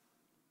one.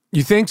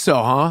 You think so,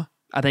 huh?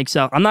 I think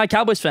so. I'm not a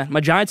Cowboys fan. I'm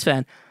a Giants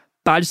fan.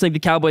 But I just think the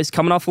Cowboys,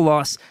 coming off a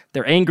loss,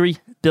 they're angry.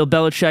 Bill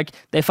Belichick,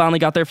 they finally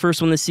got their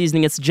first win this season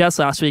against the Jets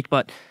last week,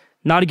 but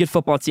not a good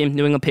football team,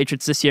 New England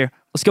Patriots this year.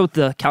 Let's go with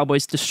the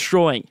Cowboys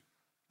destroying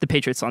the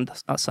Patriots on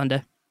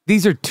Sunday.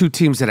 These are 2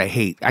 teams that I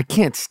hate. I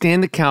can't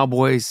stand the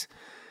Cowboys.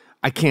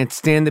 I can't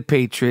stand the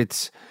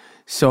Patriots.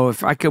 So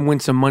if I can win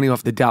some money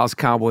off the Dallas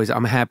Cowboys,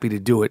 I'm happy to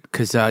do it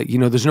because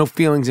there's no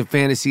feelings in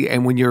fantasy,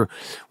 and when you're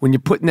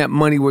putting that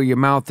money where your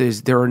mouth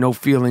is, there are no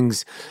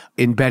feelings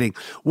in betting.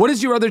 What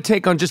is your other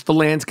take on just the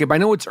landscape? I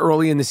know it's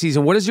early in the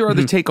season. What is your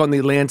other take on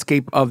the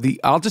landscape of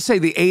I'll just say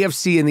the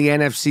AFC and the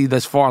NFC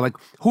thus far? Like,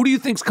 who do you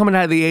think's coming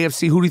out of the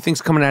AFC? Who do you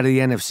think's coming out of the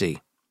NFC?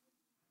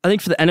 I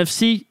think for the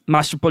NFC,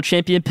 my Super Bowl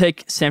champion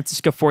pick, San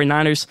Francisco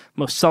 49ers,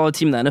 most solid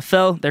team in the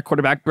NFL. Their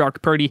quarterback,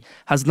 Brock Purdy,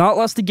 has not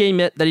lost a game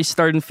yet that he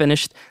started and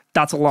finished.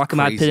 That's a lock in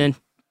my opinion.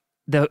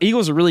 The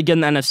Eagles are really good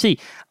in the NFC.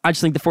 I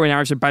just think the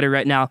 49ers are better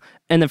right now.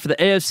 And then for the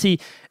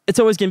AFC, it's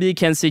always going to be the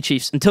Kansas City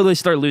Chiefs until they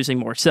start losing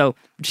more. So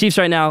Chiefs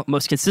right now,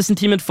 most consistent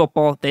team in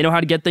football. They know how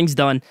to get things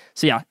done.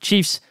 So yeah,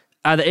 Chiefs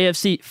out of the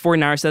AFC,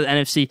 49ers out of the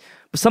NFC.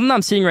 But something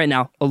I'm seeing right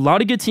now, a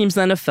lot of good teams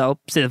in the NFL,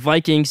 say the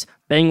Vikings,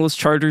 Bengals,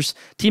 Chargers,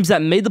 teams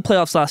that made the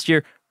playoffs last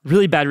year,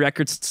 really bad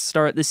records to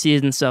start this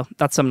season, so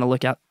that's something to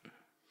look at.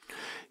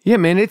 Yeah,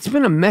 man, it's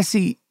been a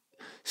messy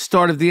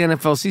start of the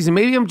NFL season.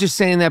 Maybe I'm just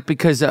saying that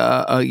because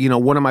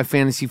one of my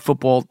fantasy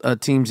football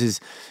teams is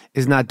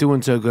not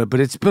doing so good, but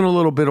it's been a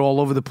little bit all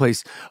over the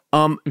place.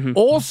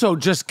 Also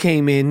just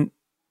came in,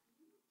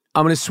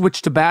 I'm going to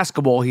switch to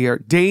basketball here.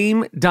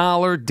 Dame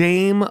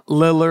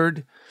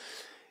Lillard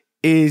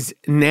is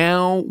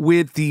now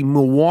with the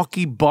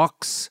Milwaukee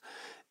Bucks.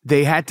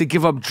 They had to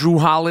give up Drew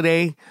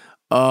Holiday,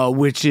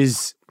 which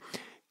is,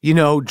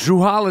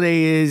 Drew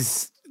Holiday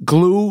is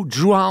glue.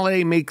 Drew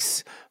Holiday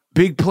makes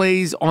big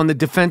plays on the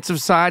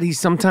defensive side. He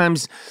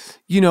sometimes,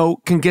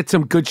 can get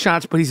some good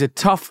shots, but he's a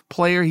tough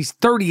player. He's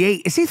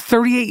 38. Is he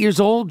 38 years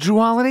old, Drew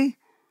Holiday?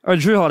 Or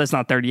Drew Holiday's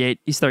not 38.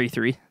 He's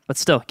 33, but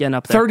still getting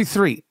up there.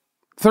 33.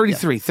 What did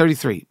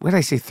I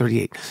say,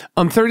 38?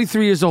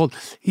 33 years old.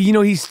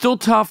 He's still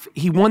tough.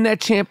 He won that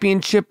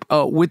championship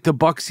with the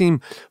Bucks team.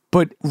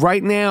 But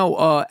right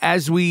now,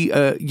 as we,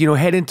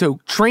 head into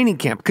training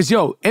camp, because,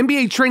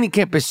 NBA training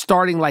camp is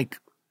starting,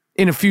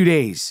 in a few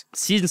days.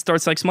 Season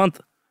starts next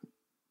month.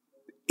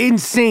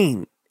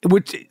 Insane.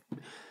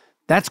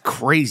 That's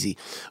crazy.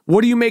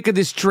 What do you make of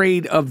this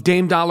trade of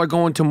Dame Dollar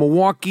going to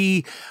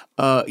Milwaukee,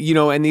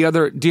 and the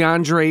other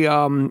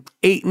DeAndre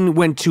Ayton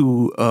went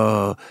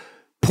to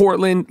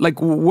Portland?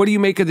 What do you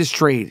make of this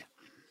trade?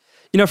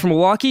 For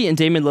Milwaukee and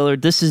Damian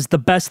Lillard, this is the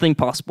best thing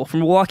possible. For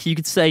Milwaukee, you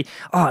could say,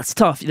 it's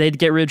tough. They had to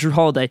get rid of Drew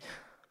Holiday.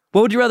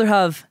 What would you rather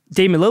have,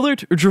 Damian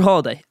Lillard or Drew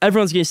Holiday?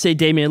 Everyone's going to say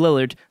Damian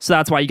Lillard, so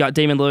that's why you got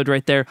Damian Lillard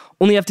right there.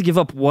 Only have to give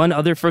up one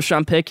other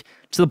first-round pick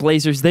to the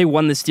Blazers. They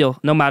won this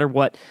deal no matter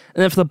what.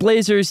 And then for the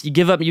Blazers, you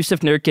give up Yusuf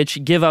Nurkic,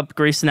 you give up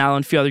Grayson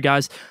Allen, a few other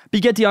guys, but you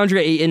get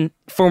DeAndre Ayton,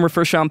 former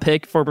first-round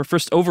pick, former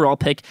first overall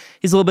pick.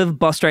 He's a little bit of a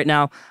bust right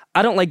now.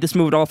 I don't like this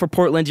move at all for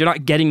Portland. You're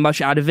not getting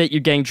much out of it.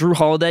 You're getting Drew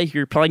Holiday, who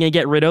you're probably going to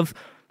get rid of.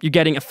 You're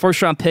getting a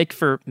first-round pick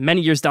for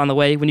many years down the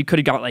way when you could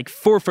have got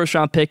 4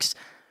 first-round picks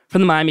from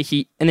the Miami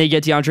Heat, and then you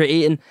get DeAndre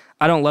Ayton.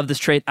 I don't love this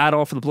trade at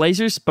all for the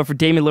Blazers, but for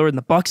Damian Lillard and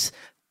the Bucks,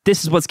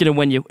 this is what's going to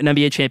win you an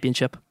NBA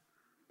championship.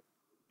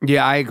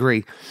 Yeah, I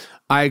agree.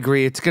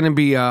 It's going to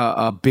be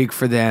big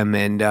for them,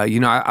 and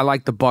I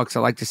like the Bucks. I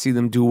like to see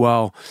them do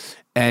well,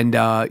 and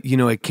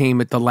it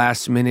came at the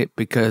last minute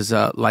because,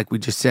 like we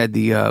just said,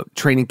 the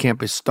training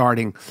camp is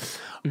starting.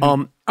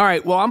 All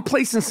right, well, I'm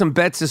placing some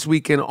bets this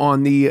weekend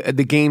on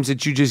the games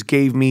that you just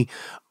gave me.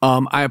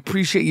 I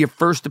appreciate your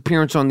first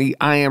appearance on the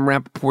I Am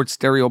Rappaport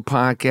Stereo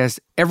podcast.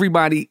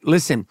 Everybody,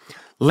 listen,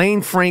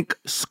 Lane Frank,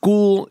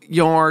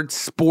 Schoolyard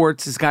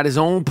Sports, has got his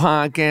own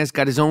podcast,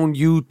 got his own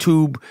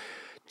YouTube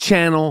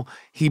channel.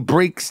 He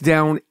breaks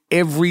down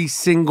every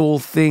single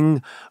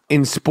thing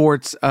in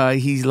sports.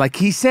 He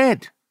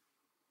said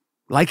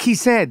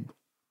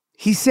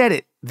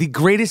it, the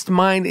greatest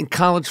mind in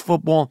college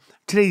football.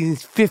 Today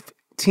he's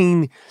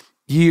 15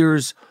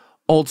 years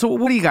old. So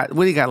what do you got?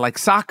 Like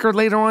soccer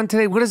later on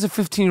today? What does a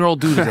 15-year-old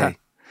do today?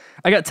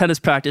 I got tennis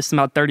practice in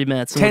about 30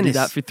 minutes. I'm going to do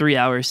that for 3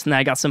 hours, and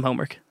I got some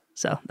homework.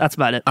 So that's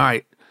about it. All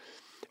right.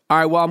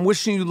 Well, I'm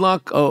wishing you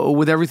luck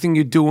with everything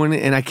you're doing,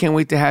 and I can't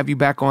wait to have you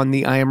back on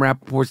the I Am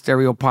Rappaport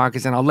Stereo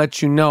podcast, and I'll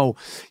let you know.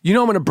 I'm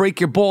going to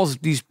break your balls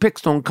if these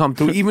picks don't come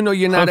through, even though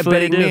you're not a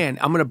betting man.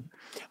 I'm going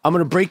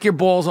to break your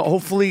balls.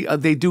 Hopefully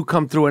they do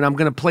come through, and I'm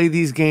going to play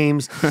these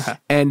games,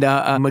 and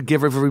I'm going to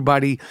give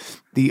everybody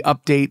the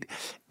update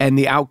and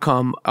the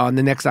outcome on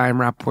the next I Am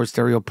Rappaport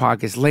Stereo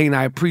podcast. Lane,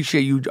 I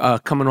appreciate you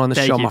coming on the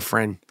show, my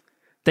friend.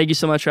 Thank you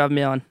so much for having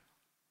me on.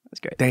 That's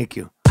great. Thank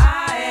you.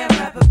 I Am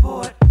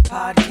Rappaport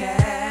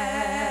Podcast.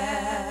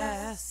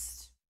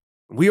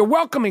 We are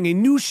welcoming a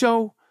new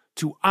show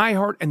to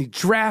iHeart and the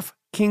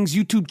DraftKings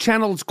YouTube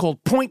channel. It's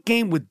called Point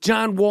Game with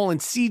John Wall and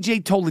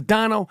CJ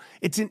Toledano.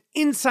 It's an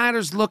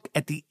insider's look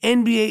at the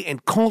NBA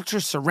and culture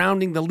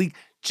surrounding the league.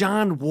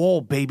 John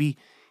Wall, baby.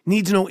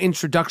 Needs no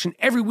introduction.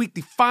 Every week,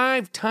 the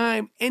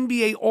 5-time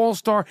NBA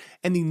All-Star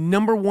and the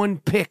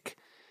 #1 pick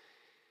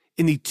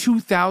in the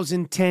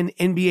 2010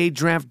 NBA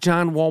Draft,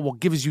 John Wall will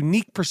give his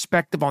unique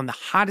perspective on the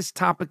hottest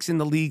topics in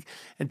the league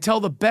and tell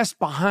the best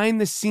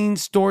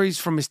behind-the-scenes stories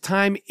from his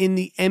time in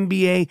the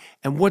NBA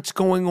and what's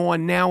going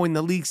on now in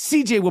the league.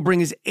 CJ will bring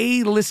his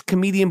A-list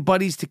comedian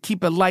buddies to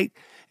keep it light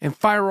and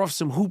fire off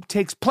some hoop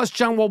takes. Plus,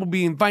 John Wall will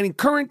be inviting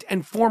current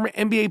and former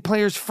NBA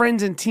players,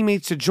 friends, and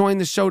teammates to join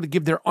the show to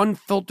give their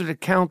unfiltered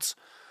accounts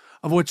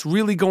of what's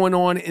really going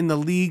on in the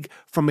league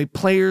from a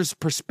player's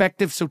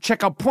perspective. So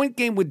check out Point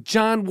Game with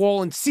John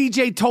Wall and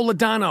CJ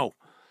Toledano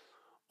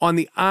on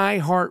the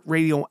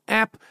iHeartRadio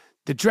app,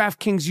 the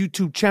DraftKings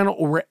YouTube channel,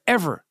 or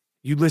wherever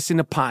you listen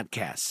to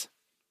podcasts.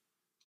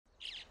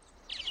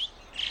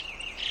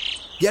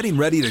 Getting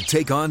ready to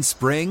take on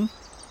spring?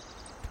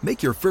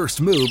 Make your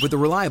first move with the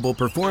reliable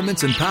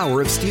performance and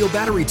power of Steel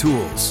battery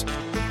tools.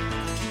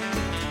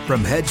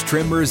 From hedge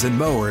trimmers and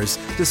mowers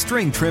to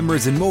string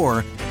trimmers and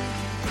more,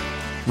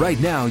 right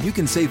now you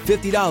can save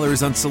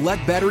 $50 on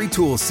select battery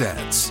tool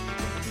sets.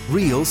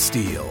 Real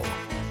Steel.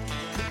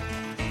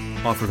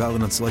 Offer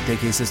valid on select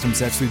AK system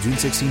sets through June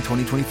 16,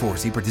 2024.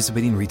 See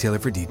participating retailer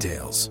for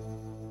details.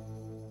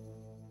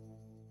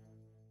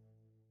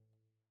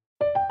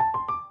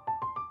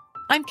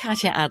 I'm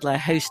Katya Adler,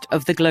 host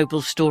of The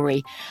Global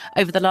Story.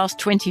 Over the last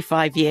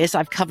 25 years,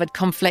 I've covered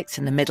conflicts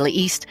in the Middle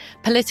East,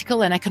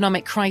 political and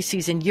economic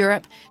crises in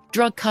Europe,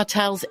 drug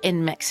cartels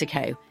in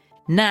Mexico.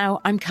 Now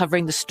I'm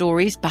covering the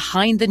stories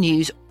behind the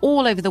news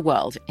all over the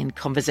world in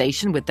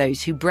conversation with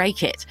those who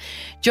break it.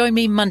 Join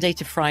me Monday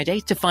to Friday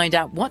to find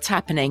out what's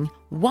happening,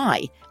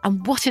 why,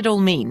 and what it all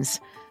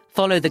means.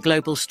 Follow The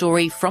Global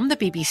Story from the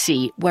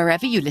BBC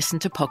wherever you listen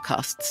to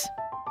podcasts.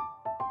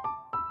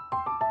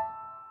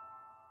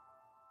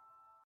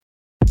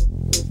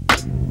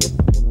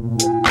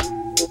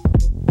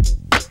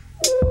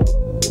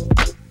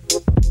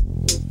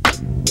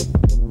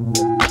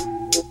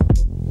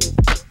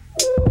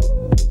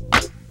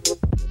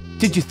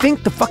 Did you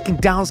think the fucking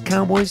Dallas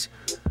Cowboys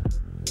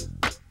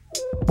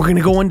were going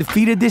to go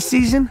undefeated this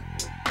season?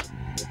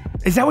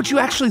 Is that what you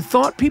actually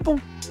thought,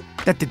 people?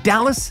 That the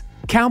Dallas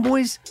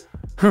Cowboys,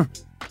 were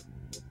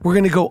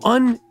going to go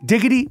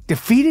undiggity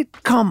defeated?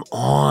 Come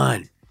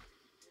on.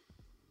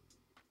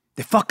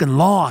 They fucking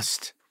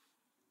lost.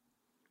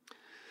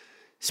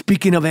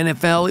 Speaking of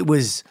NFL, it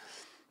was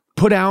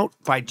put out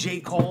by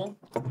J. Cole,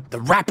 the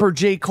rapper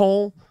J.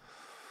 Cole,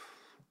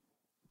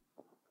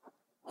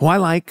 who I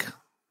like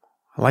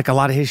a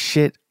lot of his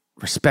shit,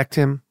 respect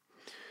him.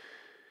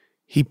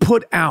 He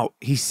put out,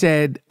 he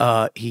said,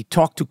 he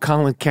talked to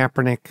Colin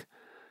Kaepernick.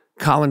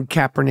 Colin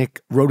Kaepernick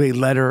wrote a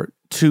letter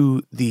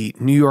to the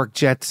New York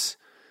Jets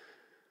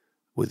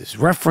with his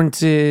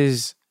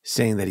references,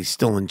 saying that he's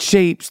still in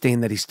shape,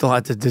 saying that he still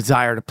had the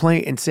desire to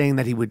play, and saying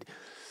that he would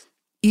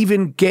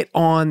even get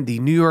on the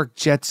New York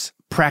Jets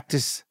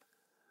practice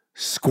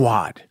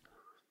squad.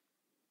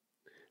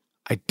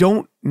 I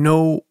don't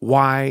know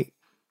why.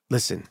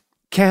 Listen,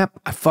 Cap,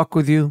 I fuck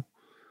with you.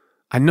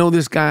 I know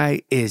this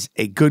guy is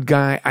a good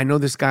guy. I know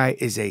this guy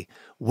is a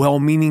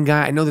well-meaning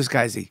guy. I know this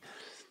guy is a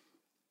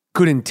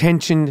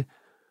good-intentioned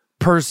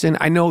person.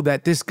 I know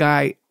that this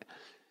guy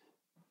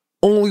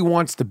only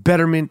wants the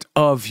betterment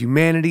of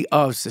humanity,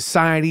 of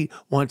society,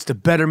 wants the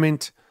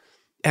betterment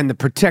and the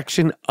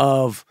protection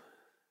of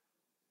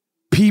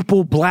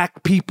people,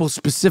 black people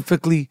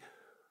specifically,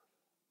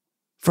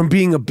 from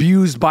being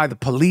abused by the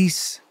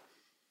police.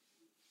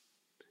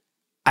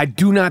 I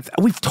do not,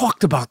 we've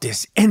talked about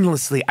this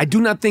endlessly. I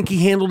do not think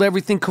he handled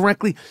everything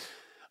correctly.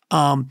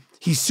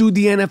 He sued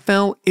the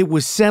NFL. It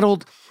was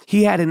settled.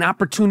 He had an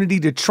opportunity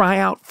to try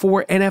out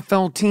for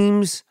NFL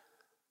teams,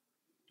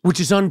 which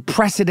is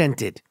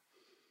unprecedented.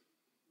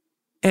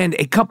 And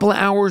a couple of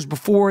hours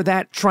before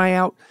that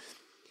tryout,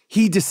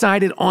 he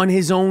decided on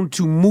his own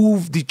to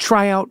move the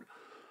tryout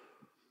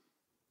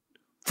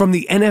from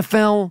the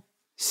NFL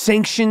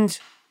sanctioned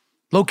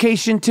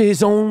location to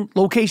his own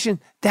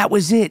location. That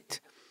was it.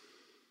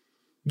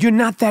 You're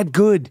not that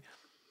good.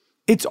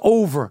 It's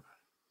over.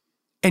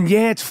 And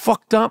yeah, it's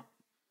fucked up.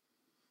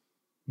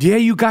 Yeah,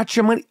 you got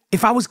your money.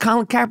 If I was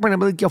Colin Kaepernick, I'd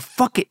be like, yo,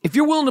 fuck it. If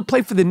you're willing to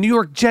play for the New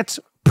York Jets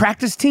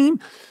practice team,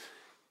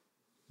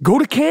 go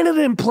to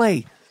Canada and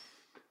play.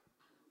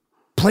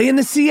 Play in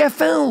the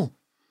CFL.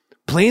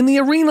 Play in the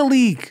Arena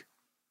League.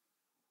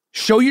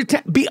 Show your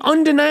be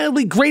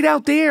undeniably great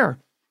out there.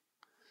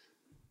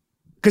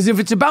 Because if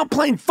it's about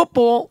playing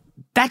football,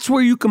 that's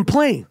where you can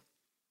play.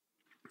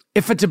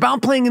 If it's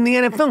about playing in the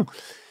NFL,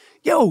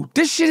 yo,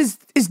 this shit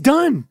is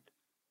done.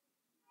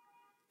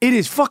 It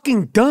is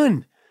fucking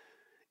done.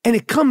 And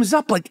it comes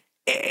up like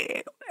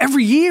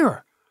every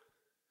year.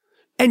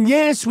 And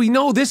yes, we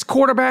know this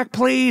quarterback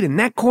played and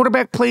that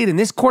quarterback played and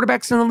this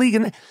quarterback's in the league.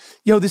 And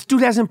yo, this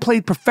dude hasn't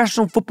played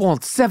professional football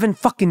in 7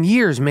 fucking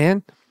years,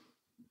 man.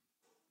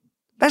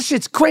 That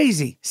shit's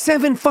crazy.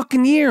 7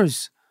 fucking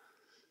years.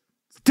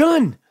 It's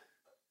done.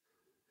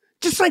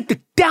 Just like the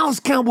Dallas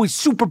Cowboys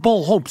Super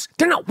Bowl hopes.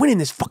 They're not winning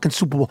this fucking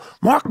Super Bowl.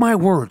 Mark my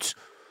words.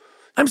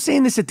 I'm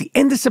saying this at the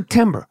end of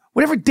September.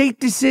 Whatever date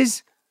this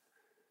is,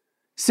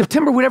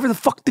 September, whatever the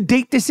fuck the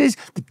date this is,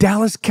 the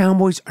Dallas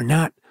Cowboys are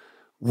not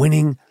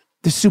winning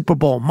the Super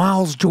Bowl.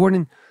 Miles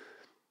Jordan,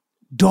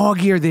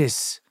 dog ear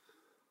this.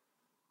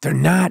 They're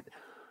not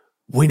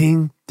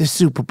winning the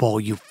Super Bowl,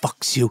 you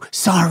fucks you.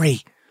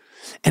 Sorry.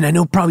 And I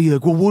know probably you're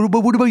like, well,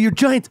 what about your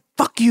Giants?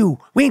 Fuck you.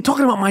 We ain't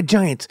talking about my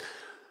Giants.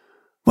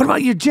 What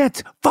about your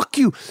Jets? Fuck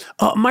you.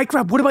 Mike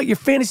Rapp, what about your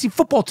fantasy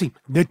football team?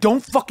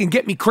 Don't fucking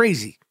get me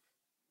crazy.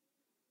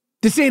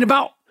 This ain't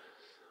about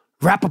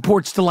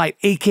Rappaport's Delight,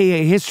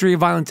 a.k.a. History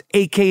of Violence,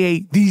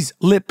 a.k.a. These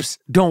Lips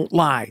Don't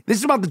Lie. This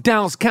is about the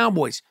Dallas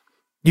Cowboys.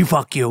 You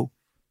fuck you.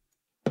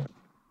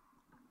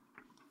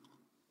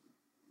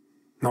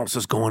 What else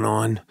is going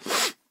on?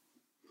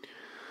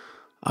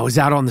 I was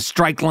out on the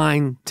strike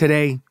line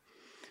today.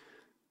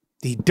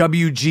 The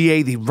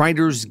WGA, the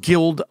Writers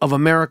Guild of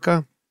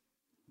America,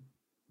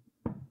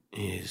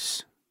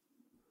 is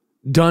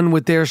done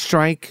with their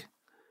strike,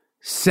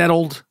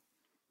 settled,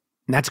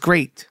 and that's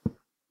great.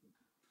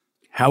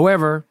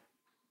 However,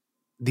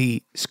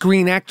 the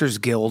Screen Actors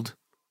Guild,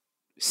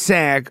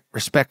 SAG,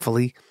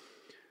 respectfully,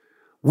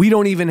 we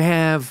don't even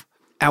have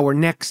our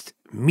next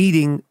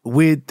meeting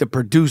with the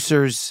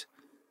producers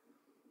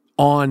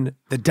on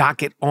the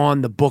docket,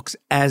 on the books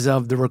as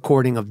of the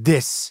recording of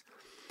this.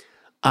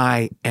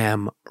 I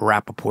Am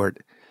Rappaport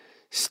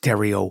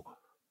Stereo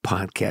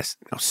Podcast.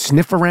 Now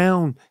sniff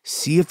around,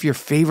 see if your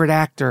favorite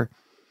actor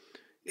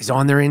is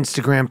on their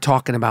Instagram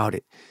talking about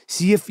it.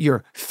 See if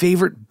your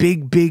favorite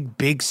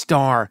big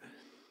star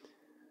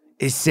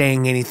is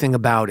saying anything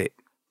about it.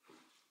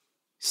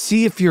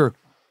 See if your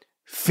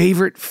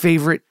favorite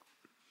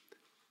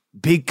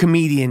big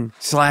comedian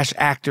 /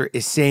 actor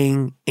is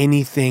saying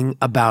anything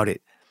about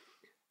it.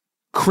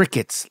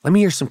 Crickets. Let me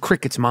hear some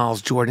crickets,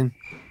 Miles Jordan.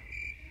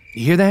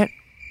 You hear that?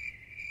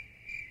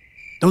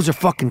 Those are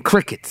fucking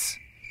crickets.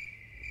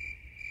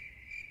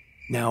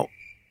 Now,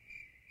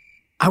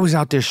 I was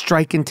out there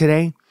striking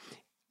today.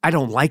 I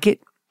don't like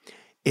it.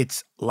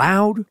 It's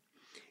loud.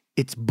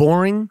 It's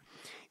boring.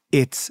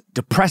 It's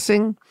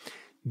depressing.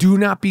 Do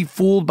not be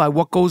fooled by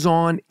what goes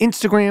on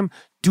Instagram.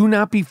 Do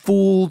not be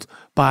fooled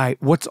by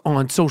what's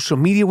on social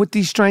media with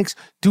these strikes.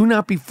 Do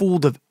not be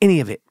fooled of any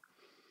of it.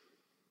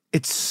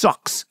 It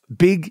sucks.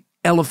 Big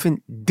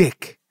elephant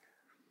dick.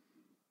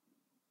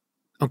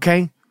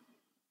 Okay?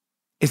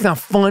 It's not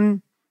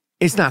fun.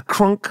 It's not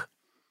crunk.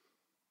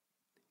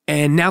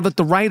 And now that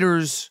the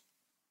writers,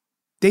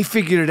 they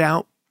figured it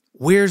out,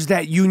 where's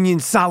that union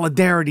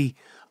solidarity?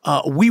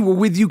 We were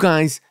with you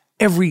guys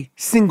every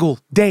single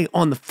day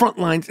on the front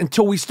lines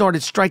until we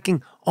started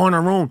striking on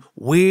our own.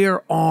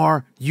 Where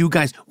are you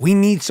guys? We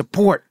need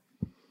support.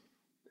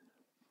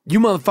 You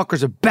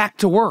motherfuckers are back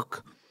to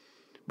work,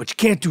 but you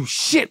can't do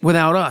shit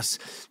without us.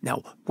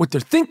 Now, what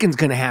they're thinking is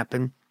going to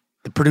happen,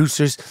 the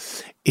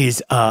producers,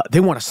 is they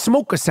want to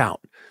smoke us out.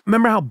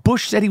 Remember how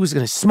Bush said he was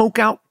going to smoke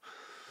out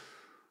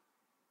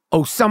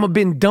Osama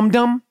bin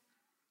Dum-Dum?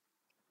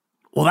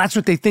 Well, that's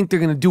what they think they're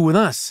going to do with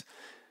us.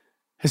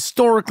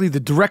 Historically, the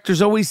directors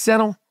always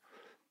settle.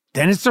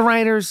 Then it's the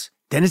writers.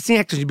 Then it's the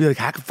actors. You'd be like,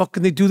 how the fuck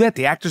can they do that?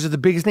 The actors are the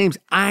biggest names.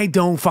 I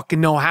don't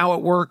fucking know how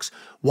it works,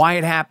 why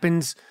it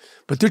happens,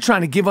 but they're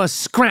trying to give us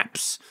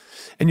scraps.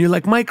 And you're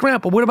like, Mike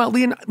Rampa, what about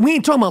Leonardo? We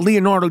ain't talking about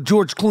Leonardo,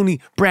 George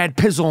Clooney, Brad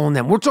Pizzle and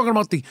them. We're talking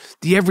about the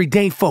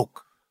everyday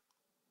folk.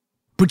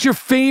 But your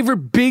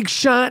favorite big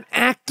shot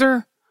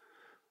actor,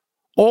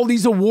 all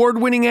these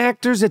award-winning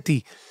actors at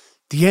the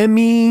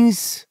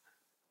Emmys,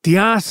 the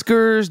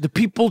Oscars, the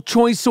People's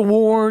Choice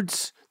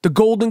Awards, the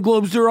Golden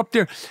Globes, they're up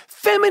there.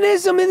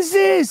 Feminism is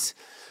this,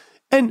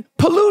 and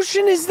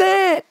pollution is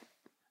that,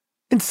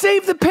 and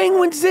save the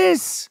penguins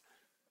this,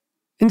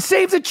 and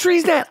save the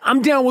trees that.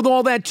 I'm down with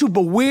all that too,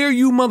 but where are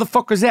you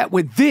motherfuckers at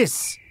with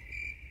this?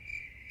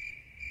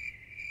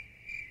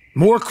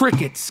 More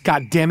crickets,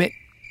 goddammit.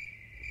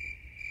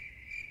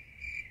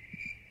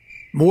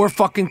 More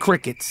fucking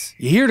crickets.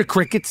 You hear the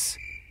crickets?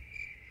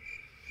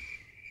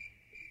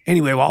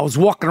 Anyway, while I was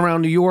walking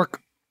around New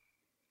York,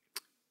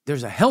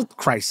 there's a health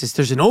crisis.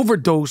 There's an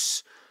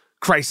overdose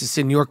crisis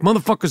in New York.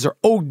 Motherfuckers are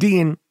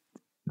ODing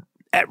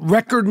at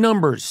record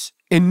numbers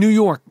in New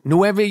York,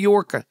 Nueva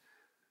York.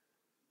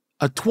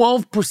 A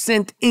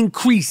 12%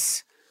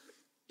 increase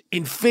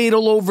in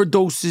fatal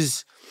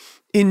overdoses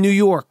in New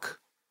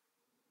York.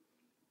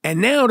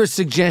 And now they're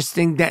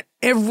suggesting that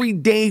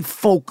everyday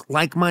folk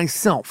like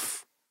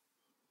myself,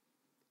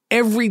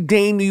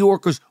 everyday New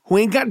Yorkers who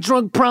ain't got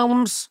drug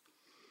problems,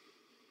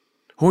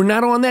 who are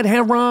not on that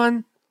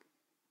heroin,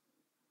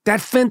 that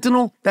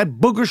fentanyl, that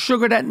booger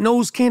sugar, that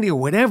nose candy, or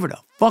whatever the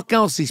fuck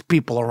else these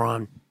people are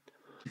on.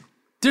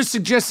 They're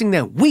suggesting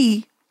that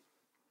we,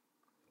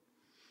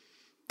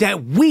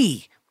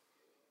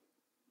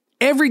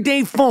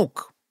 everyday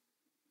folk,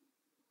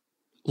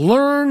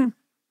 learn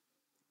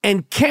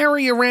and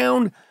carry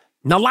around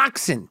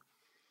naloxone,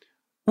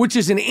 which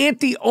is an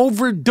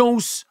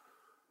anti-overdose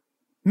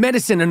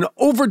medicine, an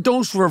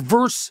overdose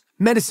reverse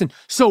medicine.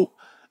 So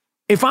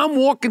if I'm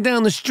walking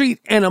down the street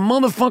and a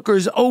motherfucker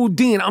is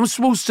ODing, I'm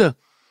supposed to,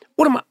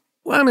 what am I?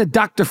 Well, I'm a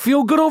Dr.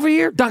 Feelgood over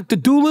here? Dr.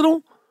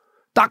 Doolittle?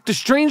 Dr.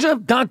 Stranger?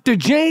 Dr.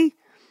 J?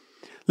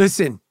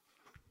 Listen,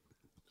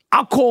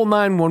 I'll call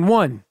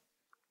 911,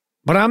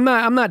 but I'm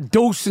not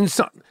dosing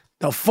something.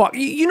 The fuck?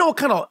 You know what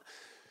kind of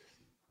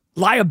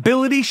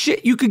liability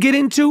shit you could get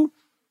into?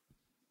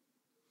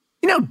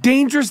 You know how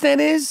dangerous that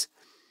is?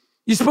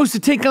 You're supposed to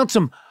take out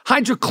some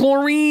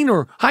hydrochlorine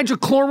or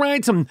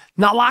hydrochloride, some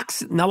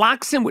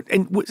naloxone,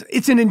 and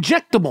it's an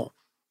injectable,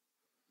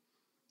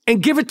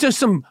 and give it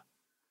to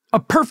a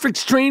perfect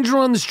stranger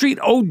on the street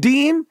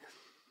ODing.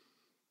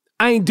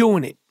 I ain't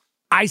doing it.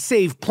 I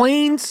save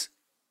planes.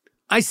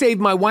 I saved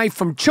my wife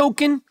from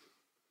choking.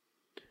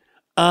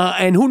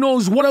 And who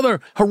knows what other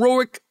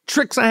heroic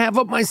tricks I have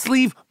up my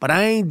sleeve, but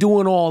I ain't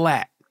doing all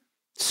that.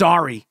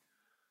 Sorry.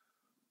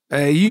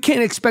 You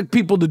can't expect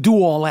people to do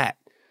all that.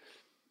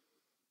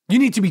 You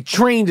need to be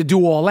trained to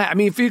do all that. I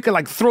mean, if you could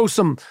like throw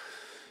some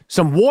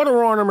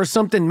water on them or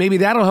something, maybe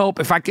that'll help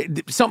if I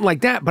could, something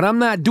like that. But I'm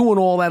not doing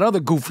all that other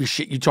goofy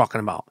shit you're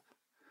talking about.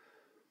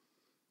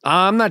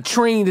 I'm not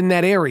trained in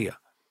that area.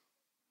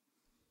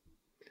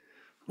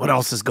 What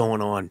else is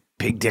going on?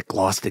 Big Dick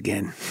lost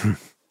again.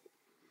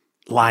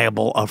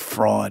 Liable of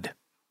fraud.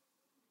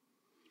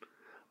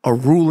 A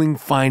ruling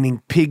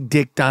finding Pig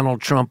Dick Donald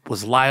Trump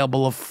was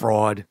liable of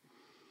fraud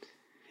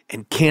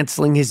and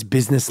canceling his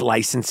business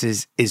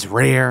licenses is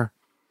rare.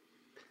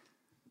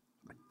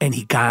 And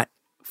he got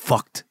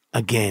fucked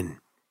again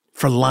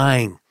for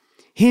lying.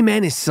 Him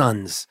and his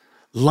sons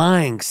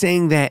lying,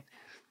 saying that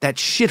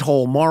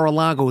shithole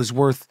Mar-a-Lago is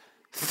worth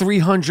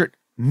 $300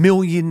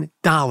 million.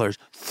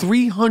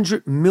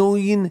 $300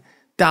 million.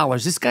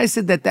 This guy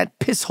said that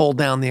piss hole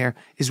down there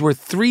is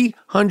worth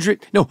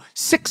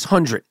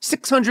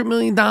 $600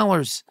 million.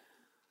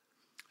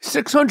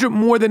 $600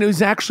 more than it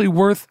was actually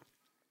worth.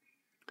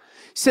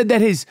 Said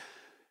that his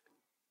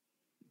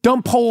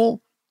dump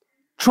hole,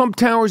 Trump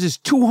Towers, is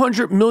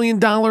 $200 million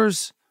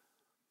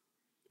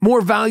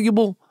more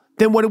valuable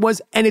than what it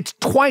was, and it's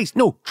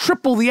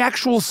triple the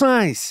actual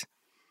size.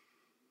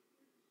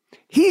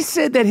 He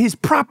said that his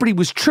property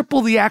was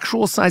triple the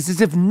actual size,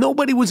 as if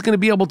nobody was going to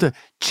be able to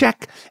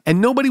check and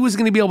nobody was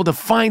going to be able to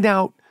find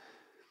out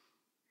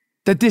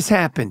that this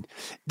happened.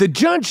 The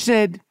judge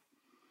said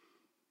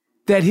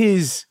that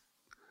his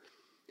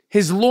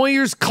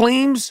lawyer's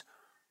claims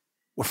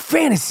were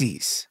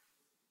fantasies.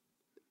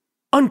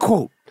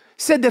 Unquote.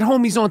 Said that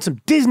homie's on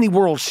some Disney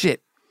World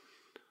shit.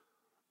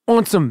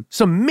 On some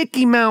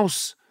Mickey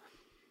Mouse,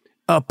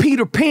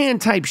 Peter Pan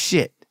type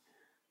shit.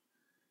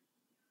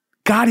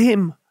 Got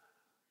him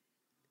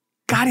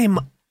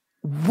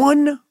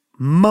one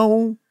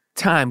more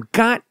time.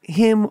 Got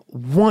him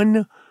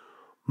one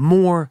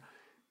more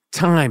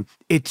time.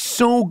 It's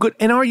so good.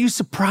 And are you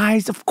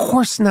surprised? Of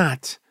course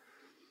not.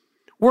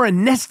 We're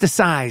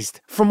anesthetized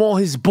from all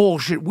his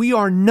bullshit. We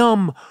are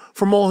numb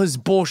from all his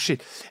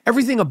bullshit.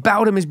 Everything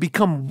about him has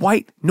become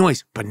white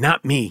noise, but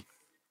not me.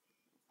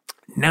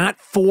 Not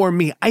for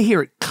me. I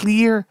hear it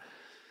clear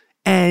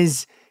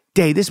as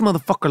day. This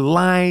motherfucker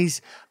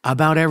lies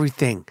about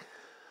everything.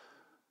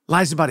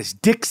 Lies about his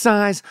dick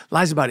size,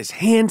 lies about his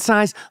hand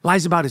size,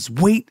 lies about his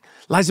weight,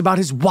 lies about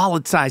his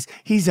wallet size.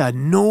 He's a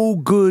no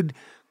good,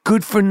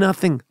 good for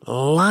nothing,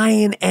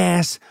 lying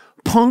ass,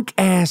 punk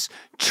ass,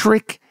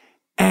 trick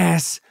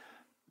ass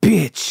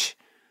bitch.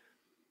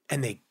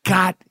 And they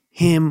got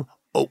him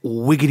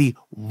wiggity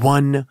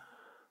one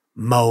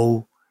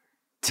more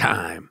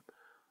time.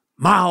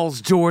 Miles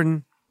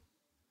Jordan,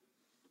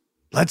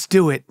 let's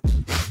do it.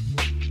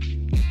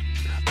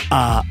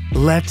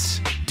 Let's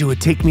do it.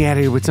 Take me out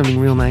of here with something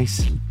real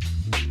nice.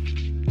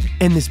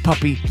 End this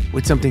puppy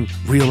with something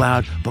real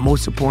loud, but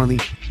most importantly,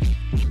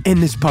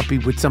 end this puppy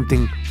with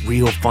something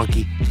real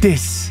funky.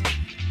 This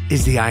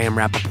is the I Am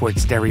Rappaport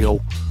Stereo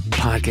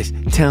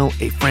Podcast. Tell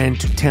a friend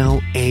to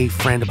tell a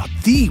friend about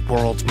the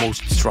world's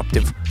most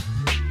disruptive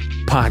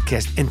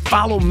podcast. And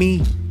follow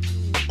me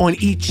on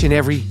each and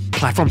every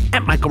platform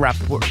at Michael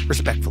Rappaport,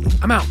 respectfully.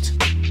 I'm out.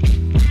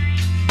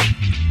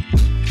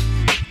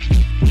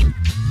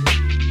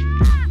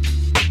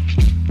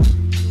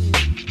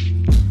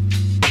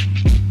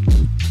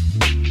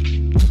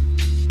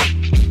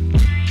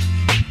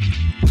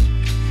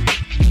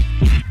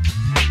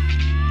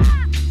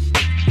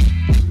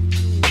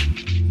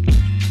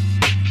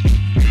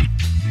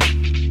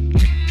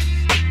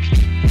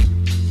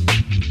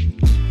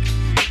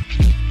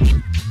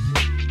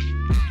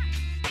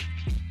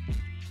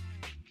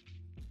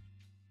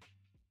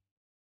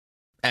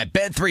 At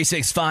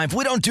Bet365,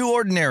 we don't do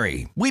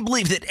ordinary. We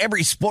believe that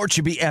every sport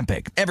should be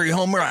epic. Every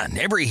home run,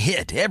 every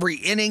hit, every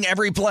inning,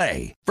 every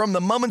play. From the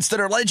moments that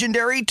are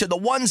legendary to the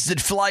ones that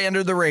fly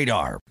under the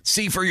radar.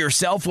 See for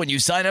yourself when you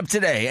sign up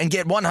today and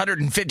get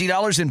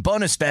 $150 in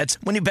bonus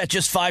bets when you bet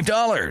just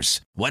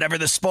 $5. Whatever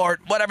the sport,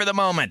 whatever the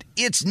moment,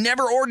 it's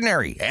never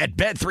ordinary at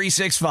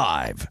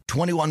Bet365.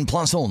 21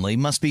 plus only.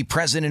 Must be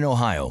present in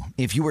Ohio.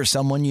 If you or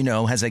someone you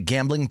know has a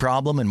gambling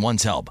problem and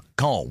wants help,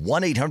 call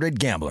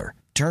 1-800-GAMBLER.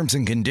 Terms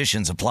and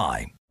conditions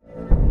apply.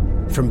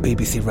 From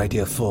BBC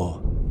Radio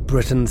 4,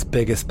 Britain's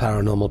biggest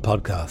paranormal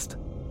podcast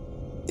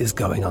is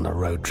going on a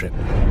road trip.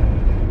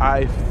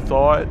 I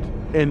thought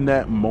in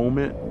that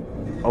moment,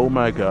 oh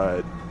my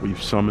God,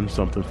 we've summoned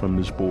something from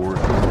this board.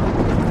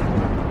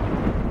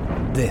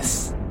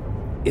 This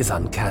is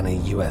Uncanny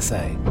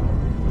USA.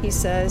 He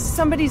says,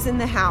 somebody's in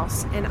the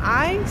house, and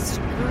I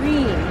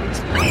screamed.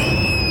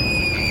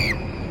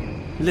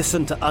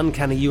 Listen to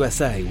Uncanny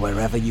USA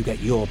wherever you get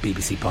your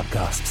BBC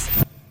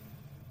podcasts,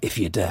 if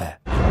you dare.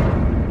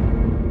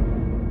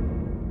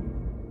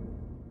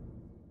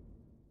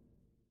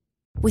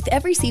 With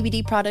every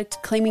CBD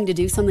product claiming to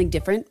do something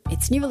different,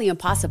 it's nearly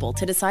impossible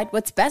to decide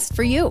what's best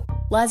for you.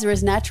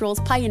 Lazarus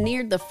Naturals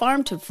pioneered the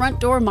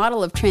farm-to-front-door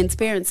model of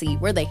transparency,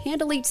 where they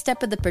handle each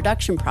step of the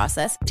production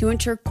process to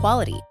ensure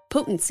quality,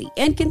 potency,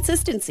 and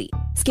consistency.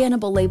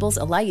 Scannable labels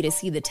allow you to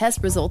see the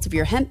test results of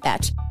your hemp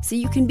batch, so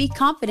you can be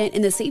confident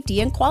in the safety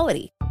and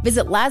quality.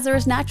 Visit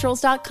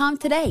LazarusNaturals.com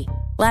today.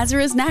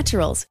 Lazarus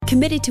Naturals,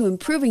 committed to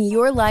improving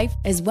your life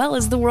as well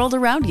as the world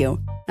around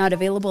you. Not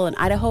available in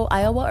Idaho,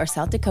 Iowa, or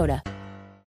South Dakota.